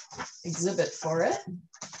actual exhibit for it.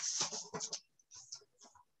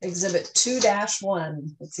 Exhibit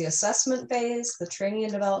 2-1. It's the assessment phase, the training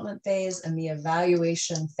and development phase, and the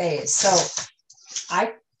evaluation phase. So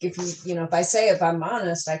if I'm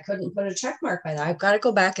honest, I couldn't put a check mark by that. I've got to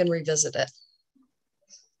go back and revisit it.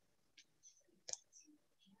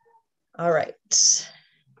 All right,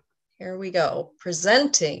 here we go.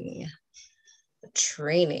 Presenting the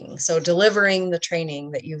training. So delivering the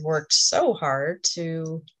training that you've worked so hard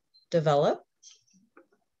to develop.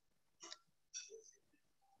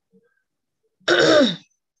 Come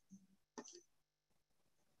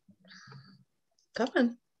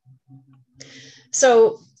on.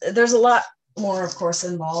 So there's a lot more, of course,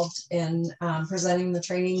 involved in presenting the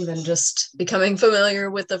training than just becoming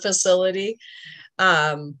familiar with the facility.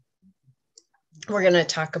 We're going to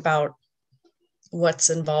talk about what's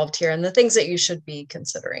involved here and the things that you should be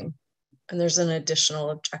considering. And there's an additional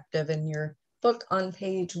objective in your book on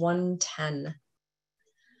page 110.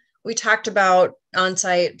 We talked about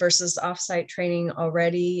on-site versus off-site training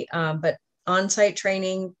already, but on-site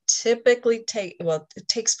training typically it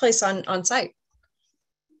takes place on-site.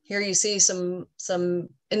 Here you see some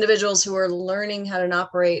individuals who are learning how to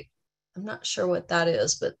operate. I'm not sure what that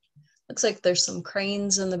is, but looks like there's some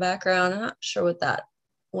cranes in the background. I'm not sure what that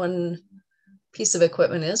one piece of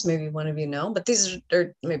equipment is. Maybe one of you know, but these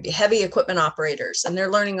are maybe heavy equipment operators, and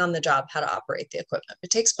they're learning on the job how to operate the equipment. It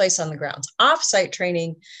takes place on the grounds. Off-site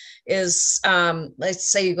training is,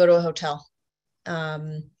 let's say you go to a hotel,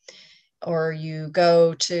 or you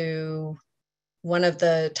go to one of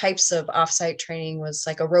the types of off-site training was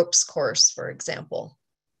like a ropes course, for example,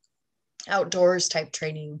 outdoors type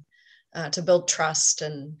training. To build trust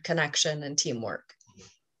and connection and teamwork.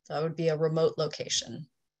 So that would be a remote location.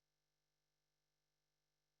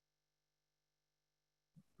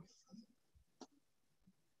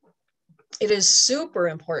 It is super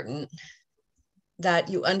important that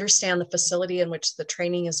you understand the facility in which the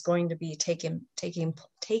training is going to be taking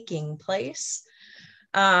place.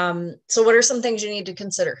 So what are some things you need to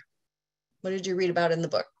consider? What did you read about in the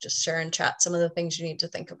book? Just share in chat some of the things you need to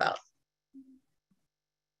think about.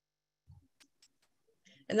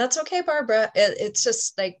 And that's okay, Barbara. It's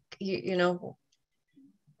just like, you know,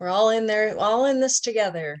 we're all in there, all in this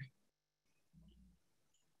together.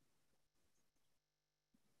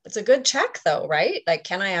 It's a good check though, right? Like,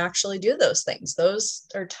 can I actually do those things? Those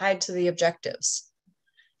are tied to the objectives.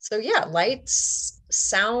 So yeah, lights,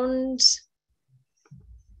 sound.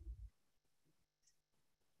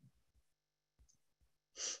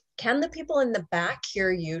 Can the people in the back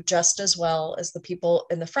hear you just as well as the people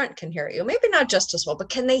in the front can hear you? Maybe not just as well, but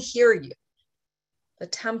can they hear you? The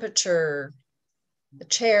temperature, the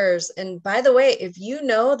chairs. And by the way, if you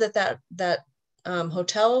know that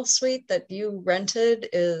hotel suite that you rented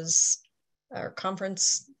is, or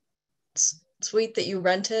conference suite that you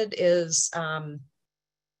rented is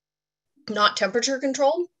not temperature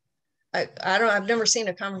controlled, I've never seen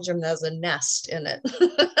a conference room that has a Nest in it.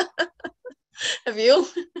 Have you?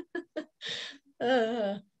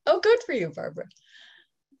 Oh, good for you, Barbara.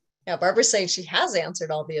 Yeah, Barbara's saying she has answered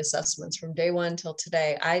all the assessments from day one till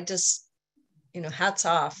today. I just, hats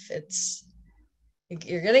off.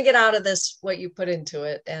 You're going to get out of this what you put into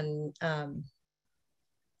it, and,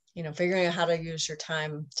 figuring out how to use your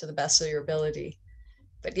time to the best of your ability.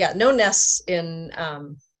 But yeah, no nests and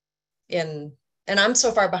I'm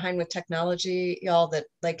so far behind with technology, y'all, that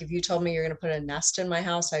like, if you told me you're going to put a Nest in my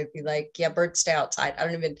house, I'd be like, yeah, birds stay outside.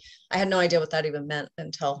 I had no idea what that even meant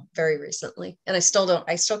until very recently. And I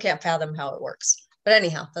still can't fathom how it works. But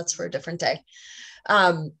anyhow, that's for a different day.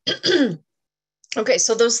 Okay,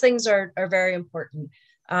 so those things are very important.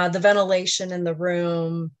 The ventilation in the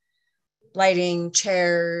room, lighting,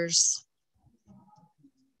 chairs.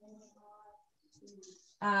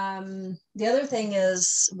 The other thing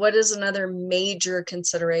is, what is another major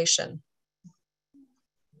consideration?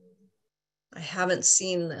 I haven't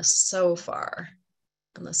seen this so far,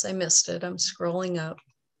 unless I missed it. I'm scrolling up.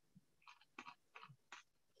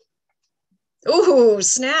 Ooh,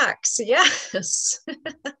 snacks. Yes.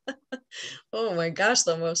 Oh my gosh,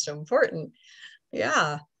 the most important.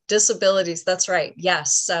 Yeah. Disabilities, that's right.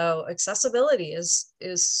 Yes. So accessibility is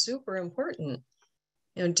super important.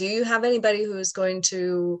 You know, do you have anybody who is going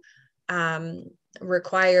to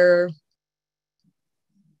require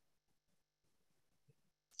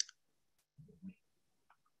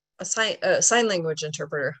a sign language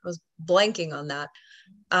interpreter? I was blanking on that.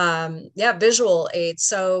 Yeah, visual aids.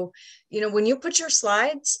 So, you know, when you put your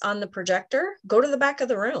slides on the projector, go to the back of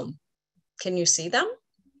the room. Can you see them?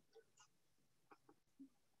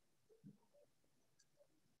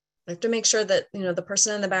 I have to make sure that, you know, the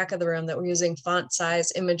person in the back of the room, that we're using font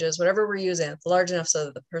size, images, whatever we're using, it's large enough so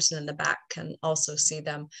that the person in the back can also see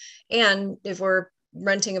them. And if we're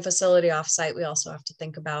renting a facility offsite, we also have to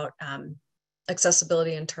think about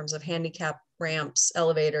accessibility in terms of handicap ramps,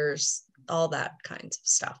 elevators, all that kinds of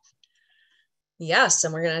stuff. Yes,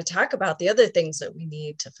 and we're going to talk about the other things that we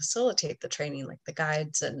need to facilitate the training, like the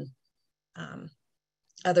guides and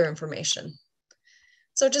other information.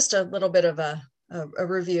 So just a little bit of a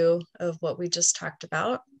review of what we just talked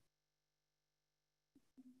about.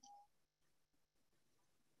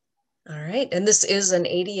 All right, and this is an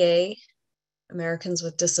ADA, Americans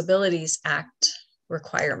with Disabilities Act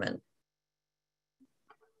requirement.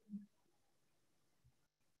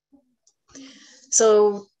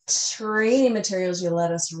 So training materials, you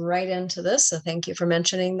led us right into this, so thank you for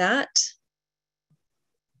mentioning that.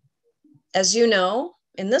 As you know,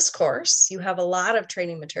 in this course, you have a lot of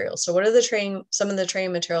training materials. So what are some of the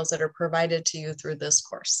training materials that are provided to you through this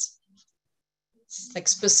course? Like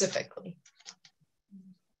specifically.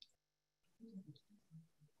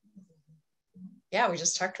 Yeah, we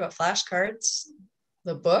just talked about flashcards,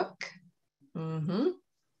 the book.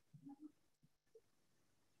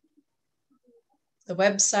 The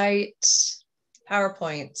website,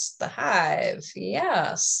 PowerPoints, the Hive,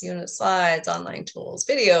 yes, unit slides, online tools,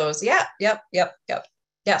 videos, yep.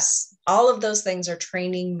 Yes, all of those things are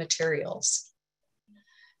training materials.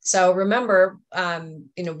 So remember,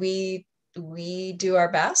 you know, we do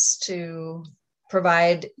our best to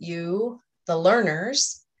provide you, the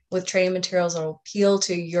learners, with training materials that will appeal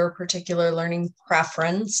to your particular learning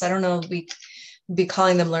preference. I don't know, we be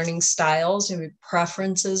calling them learning styles, maybe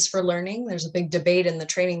preferences for learning. There's a big debate in the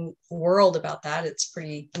training world about that. It's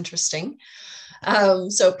pretty interesting.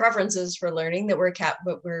 So preferences for learning that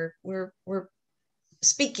but we're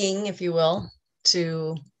speaking, if you will,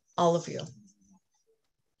 to all of you.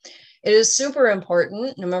 It is super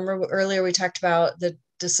important. Remember earlier we talked about the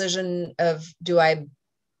decision of, do I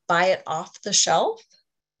buy it off the shelf?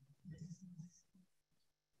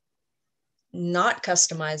 Not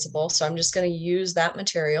customizable, so I'm just going to use that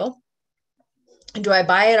material. And do I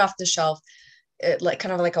buy it off the shelf, like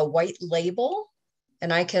kind of like a white label,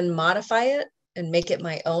 and I can modify it and make it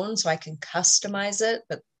my own so I can customize it,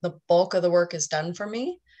 but the bulk of the work is done for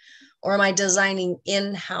me? Or am I designing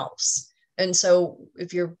in-house? And so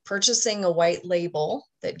if you're purchasing a white label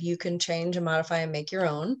that you can change and modify and make your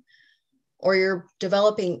own, or you're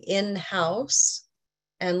developing in-house,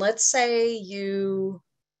 and let's say you,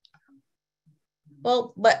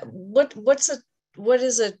 well, but what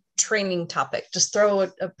is a training topic? Just throw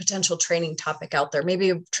a potential training topic out there.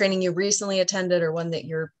 Maybe a training you recently attended or one that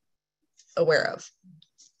you're aware of.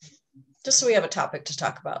 Just so we have a topic to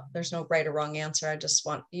talk about. There's no right or wrong answer. I just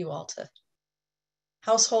want you all to.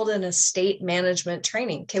 Household and estate management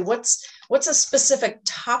training. Okay, what's a specific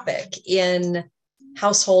topic in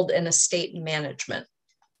household and estate management?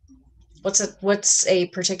 What's a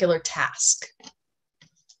particular task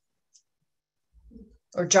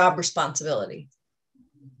or job responsibility?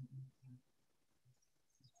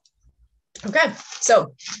 Okay,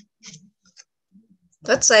 so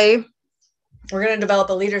let's say we're going to develop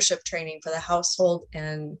a leadership training for the household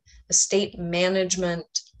and estate management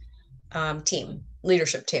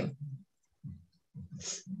leadership team.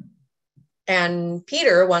 And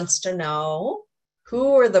Peter wants to know,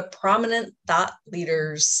 who are the prominent thought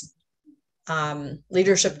leaders in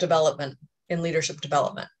leadership development?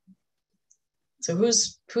 So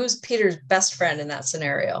who's Peter's best friend in that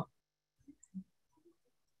scenario?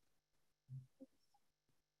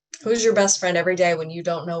 Who's your best friend every day when you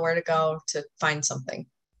don't know where to go to find something?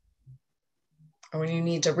 Or when you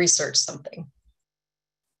need to research something?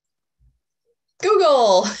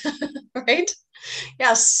 Google, right?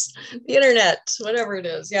 Yes, the internet, whatever it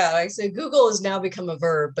is. Yeah, I say Google has now become a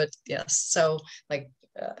verb, but yes, so like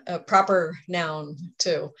a proper noun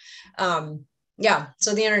too. Yeah,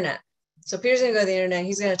 so the internet. So Peter's gonna go to the internet.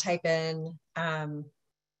 He's gonna type in,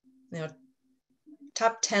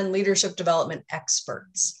 top 10 leadership development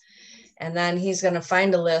experts. And then he's going to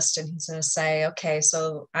find a list and he's going to say, okay,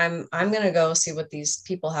 so I'm going to go see what these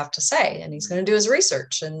people have to say. And he's going to do his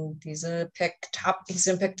research, and he's going to pick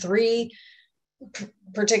 3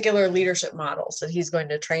 particular leadership models that he's going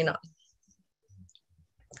to train on.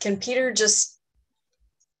 Can Peter just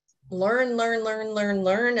learn,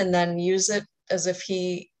 and then use it as if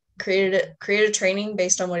he created training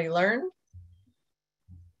based on what he learned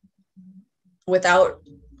without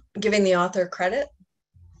giving the author credit?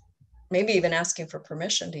 Maybe even asking for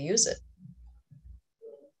permission to use it.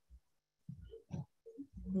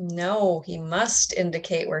 No, he must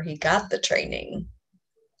indicate where he got the training.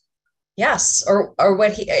 Yes, or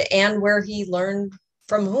what he, and where he learned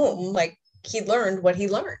from whom, like he learned what he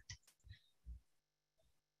learned.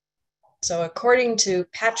 So according to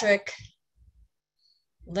Patrick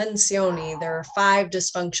Lencioni, there are 5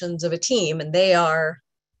 dysfunctions of a team, and they are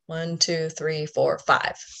 1, 2, 3, 4,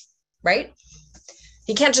 5, right?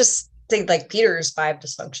 He can't just think like Peter's 5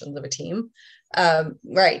 dysfunctions of a team.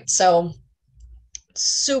 Right. So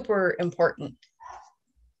super important.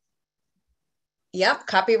 Yep.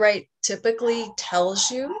 Copyright typically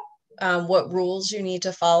tells you what rules you need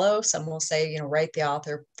to follow. Some will say, write the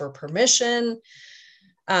author for permission.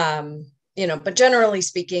 But generally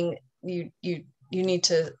speaking, you need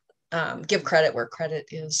to give credit where credit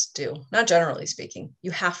is due. Not generally speaking,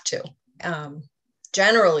 you have to.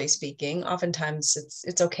 Generally speaking, oftentimes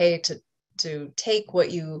it's okay to take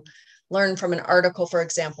what you learn from an article, for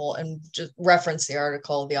example, and just reference the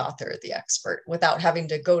article, the author, the expert, without having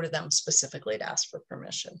to go to them specifically to ask for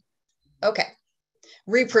permission. Okay.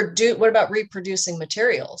 What about reproducing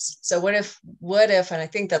materials? So what if, and I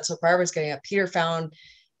think that's what Barbara's getting at, Peter found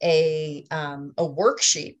a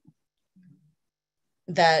worksheet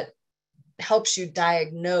that helps you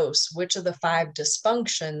diagnose which of the 5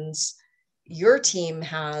 dysfunctions your team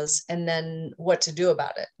has, and then what to do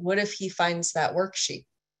about it. What if he finds that worksheet?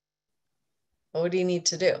 What do you need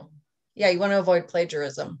to do? Yeah, you want to avoid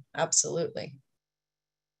plagiarism. Absolutely.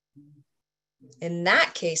 In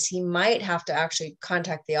that case, he might have to actually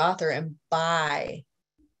contact the author and buy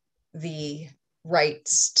the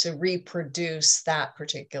rights to reproduce that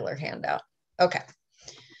particular handout. Okay.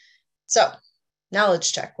 So,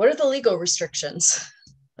 knowledge check. What are the legal restrictions?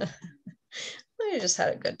 We just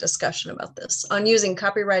had a good discussion about this on using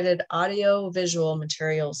copyrighted audio-visual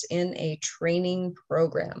materials in a training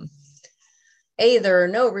program. A, there are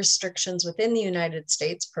no restrictions within the United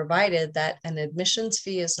States, provided that an admissions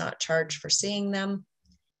fee is not charged for seeing them.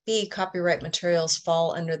 B, copyright materials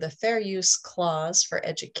fall under the Fair Use Clause for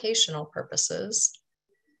educational purposes.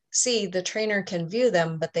 C, the trainer can view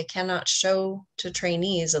them, but they cannot show to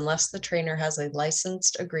trainees unless the trainer has a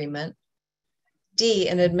licensed agreement. D,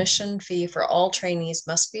 an admission fee for all trainees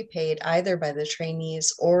must be paid either by the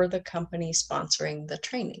trainees or the company sponsoring the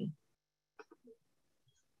training.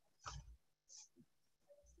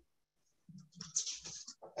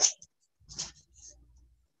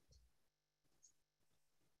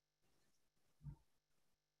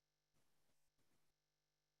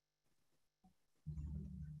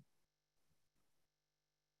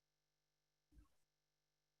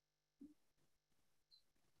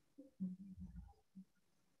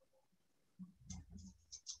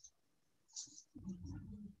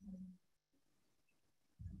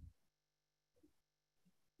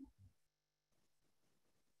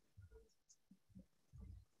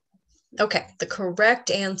 Okay, the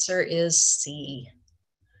correct answer is C.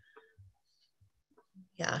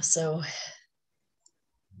 Yeah, so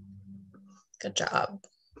good job.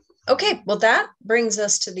 Okay, well, that brings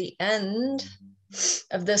us to the end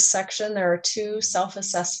of this section. There are 2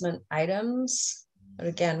 self-assessment items, but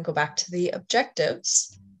again, go back to the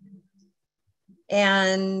objectives.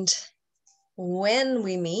 And when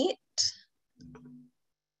we meet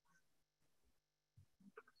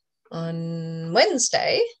on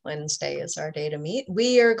Wednesday is our day to meet,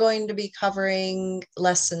 we are going to be covering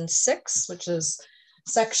lesson 6, which is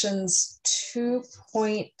sections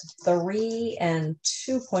 2.3 and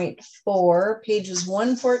 2.4, pages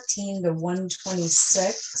 114 to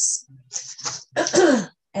 126.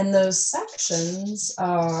 And those sections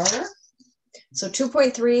are, so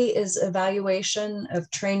 2.3 is evaluation of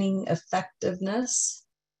training effectiveness,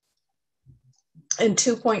 and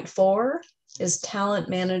 2.4 is talent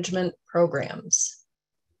management programs.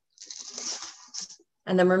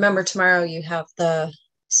 And then remember, tomorrow you have the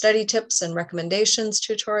study tips and recommendations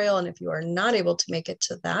tutorial. And if you are not able to make it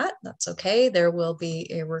to that, that's okay. There will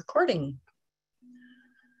be a recording.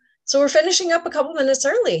 So we're finishing up a couple minutes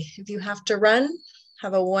early. If you have to run,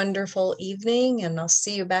 have a wonderful evening, and I'll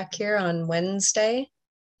see you back here on Wednesday.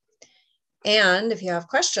 And if you have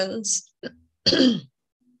questions,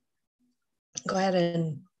 Go ahead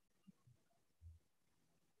and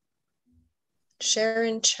share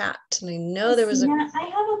in chat. And I know there was I have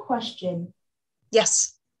a question.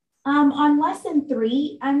 Yes. On lesson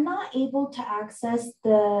 3, I'm not able to access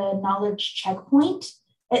the knowledge checkpoint.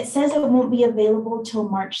 It says it won't be available till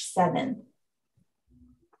March 7th.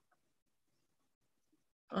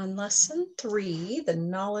 On lesson 3, the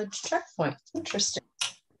knowledge checkpoint. Interesting.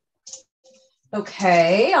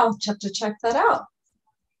 Okay, I'll have to check that out.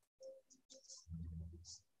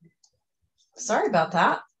 Sorry about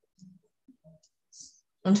that.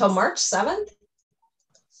 Until March 7th?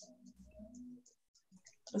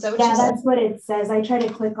 Is that what you said? That's what it says. I try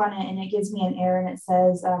to click on it and it gives me an error and it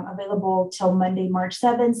says available till Monday, March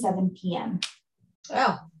 7th, 7 p.m.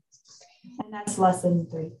 Oh. And that's lesson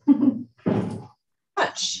 3.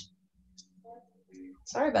 Much.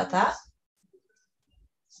 Sorry about that.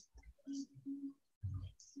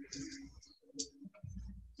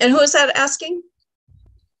 And who is that asking?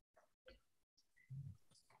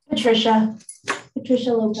 Patricia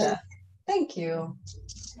Lopez. Yeah. Thank you.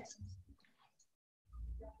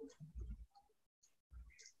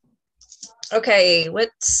 Okay,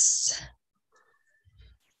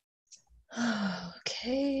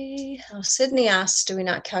 okay. Oh, Sydney asked, do we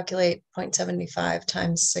not calculate 0.75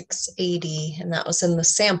 times 680? And that was in the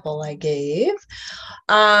sample I gave.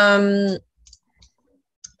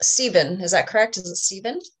 Stephen, is that correct? Is it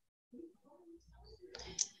Stephen?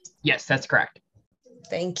 Yes, that's correct.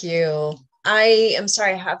 Thank you. I am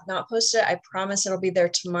sorry, I have not posted it. I promise it'll be there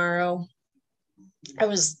tomorrow. I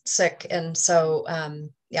was sick, and so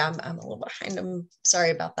yeah, I'm a little behind. I'm sorry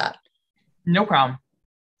about that. No problem.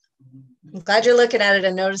 I'm glad you're looking at it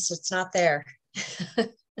and noticed it's not there. I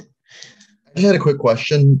just had a quick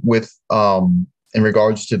question with in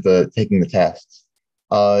regards to taking the tests.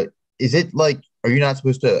 Is it like, are you not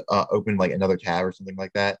supposed to open like another tab or something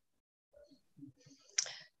like that?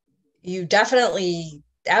 You definitely,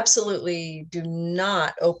 absolutely do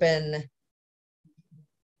not open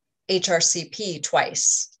HRCP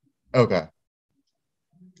twice. Okay.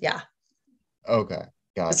 Yeah. Okay.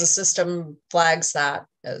 Because Gotcha. the system flags that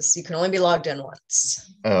as you can only be logged in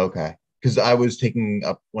once. Oh, okay. Because I was taking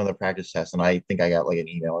up one of the practice tests and I think I got like an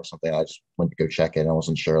email or something. I just went to go check it and I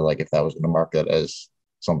wasn't sure like if that was going to mark it as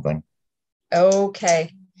something.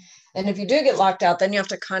 Okay. And if you do get locked out, then you have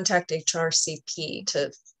to contact HRCP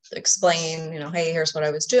to explain, hey, here's what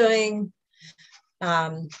I was doing.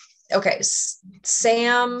 Okay.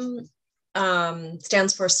 SAM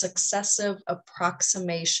stands for Successive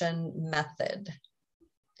Approximation Method.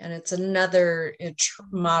 And it's another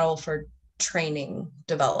model for training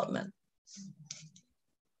development.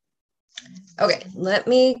 Okay, let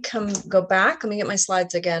me go back. Let me get my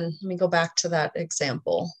slides again. Let me go back to that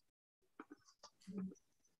example.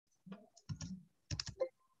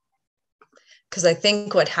 Because I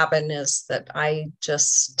think what happened is that I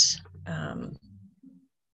just,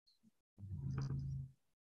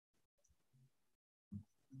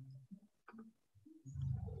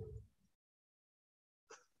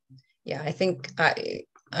 yeah, I think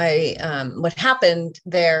what happened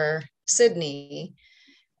there, Sydney,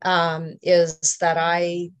 is that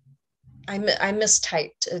I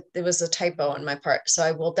mistyped. It was a typo on my part. So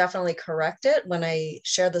I will definitely correct it when I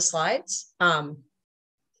share the slides.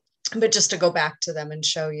 But just to go back to them and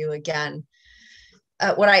show you again,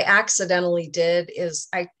 what I accidentally did is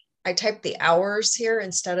I typed the hours here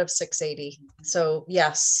instead of 680. So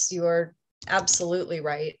yes, you are absolutely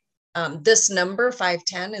right. This number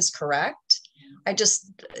 510 is correct.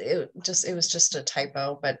 It was just a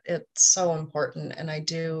typo, but it's so important. And I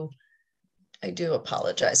do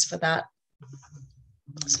apologize for that.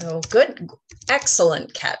 So good,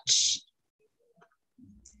 excellent catch.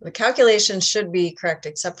 The calculation should be correct,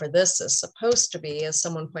 except for this is supposed to be, as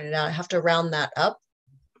someone pointed out, I have to round that up,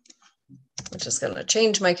 which is going to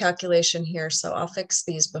change my calculation here. So I'll fix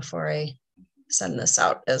these before I send this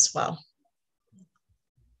out as well.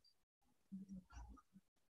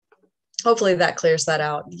 Hopefully that clears that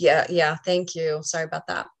out. Yeah, thank you. Sorry about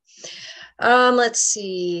that. Let's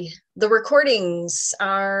see. The recordings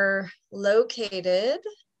are located.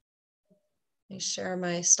 Let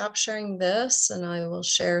me stop sharing this and I will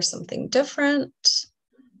share something different.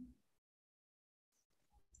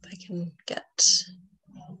 If I can get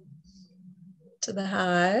to the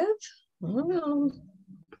Hive. Oh,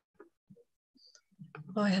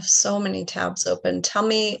 I have so many tabs open. Tell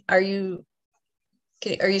me, are you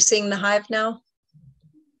seeing the Hive now?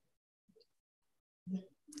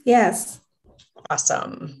 Yes.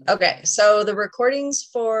 Awesome. Okay, so the recordings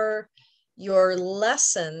for your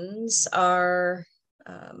lessons are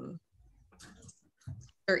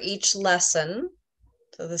for each lesson.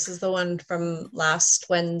 So So this is the one from last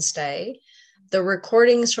Wednesday. The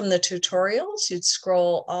recordings from the tutorials, you'd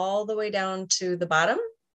scroll all the way down to the bottom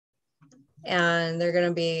and they're going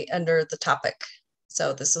to be under the topic.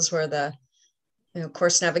 So this is where the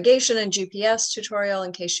course navigation and GPS tutorial,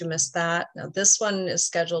 in case you missed that. Now this one is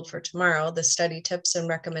scheduled for tomorrow, the study tips and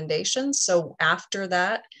recommendations. So after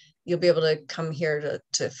that, you'll be able to come here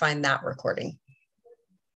to find that recording.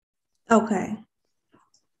 Okay.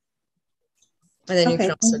 And then you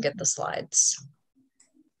can also get the slides.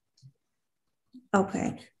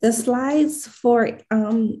 Okay. The slides for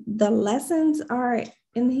the lessons are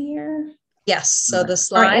in here? Yes. So the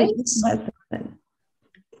slides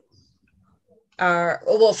are,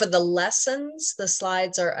 well, for the lessons, the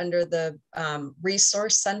slides are under the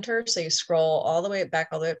resource center. So you scroll all the way back,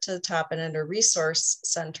 all the way up to the top, and under resource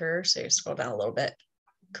center. So you scroll down a little bit.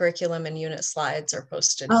 Curriculum and unit slides are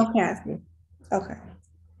posted okay, here. I see. Okay.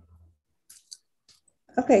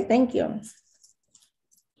 Okay, thank you.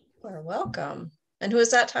 You're welcome. And who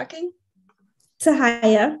is that talking?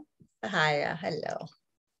 Sahaya. Sahaya, hello.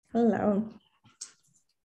 Hello.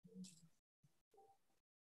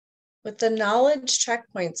 With the knowledge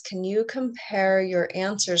checkpoints, can you compare your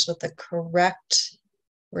answers with the correct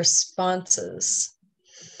responses?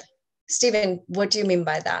 Stephen, what do you mean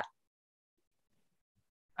by that?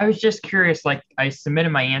 I was just curious, like I submitted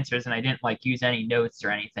my answers and I didn't like use any notes or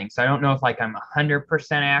anything. So I don't know if like I'm 100%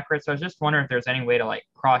 accurate. So I was just wondering if there's any way to like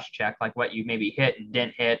cross check like what you maybe hit and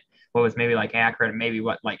didn't hit, what was maybe like accurate and maybe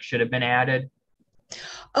what like should have been added.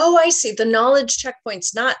 Oh, I see. The knowledge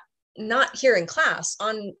checkpoints, not here in class,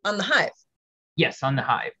 on the Hive. Yes, on the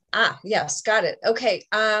Hive. Ah, yes, got it. Okay.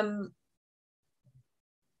 I'm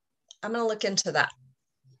going to look into that.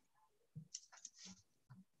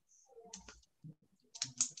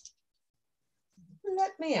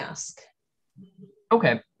 Let me ask.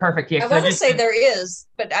 Okay, perfect. Yeah, I want to say there is,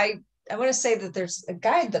 but I want to say that there's a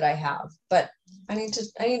guide that I have, but I need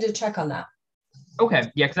to check on that. Okay,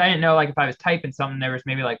 yeah, because I didn't know like if I was typing something, there was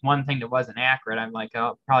maybe like one thing that wasn't accurate. I'm like, oh,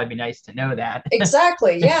 it'd probably be nice to know that.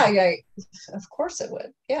 Exactly. Yeah, yeah. Of course it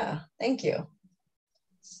would. Yeah. Thank you.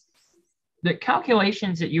 The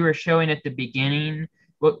calculations that you were showing at the beginning,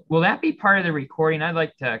 will that be part of the recording? I'd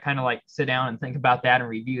like to kind of like sit down and think about that and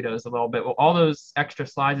review those a little bit. Will all those extra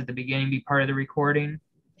slides at the beginning be part of the recording?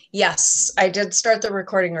 Yes, I did start the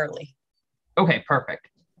recording early. Okay, perfect.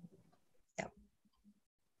 Yeah.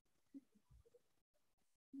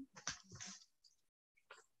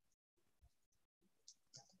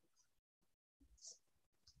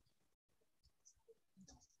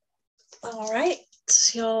 All right,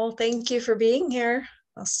 y'all, thank you for being here.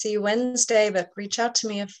 I'll see you Wednesday, but reach out to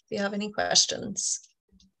me if you have any questions.